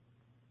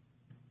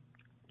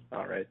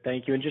 All right,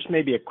 thank you. And just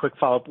maybe a quick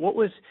follow-up.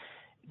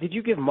 Did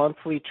you give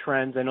monthly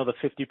trends? I know the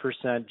 50%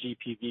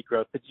 GPV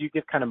growth, but did you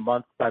give kind of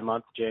month by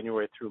month,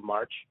 January through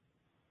March?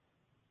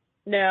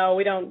 No,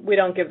 we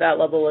don't give that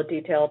level of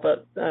detail,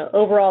 but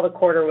overall the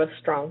quarter was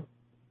strong.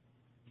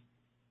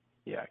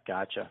 Yeah,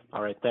 gotcha.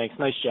 All right, thanks.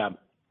 Nice job.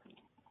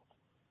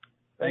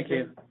 Thank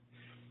you.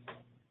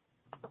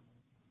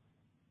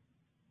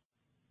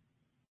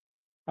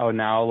 I would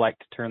now like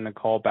to turn the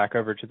call back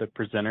over to the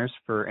presenters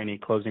for any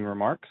closing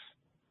remarks.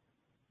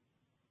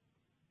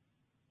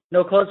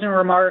 No closing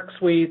remarks.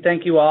 We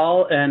thank you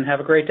all and have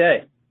a great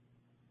day.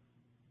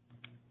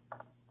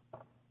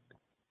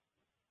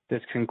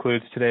 This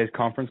concludes today's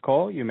conference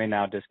call. You may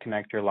now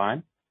disconnect your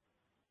line.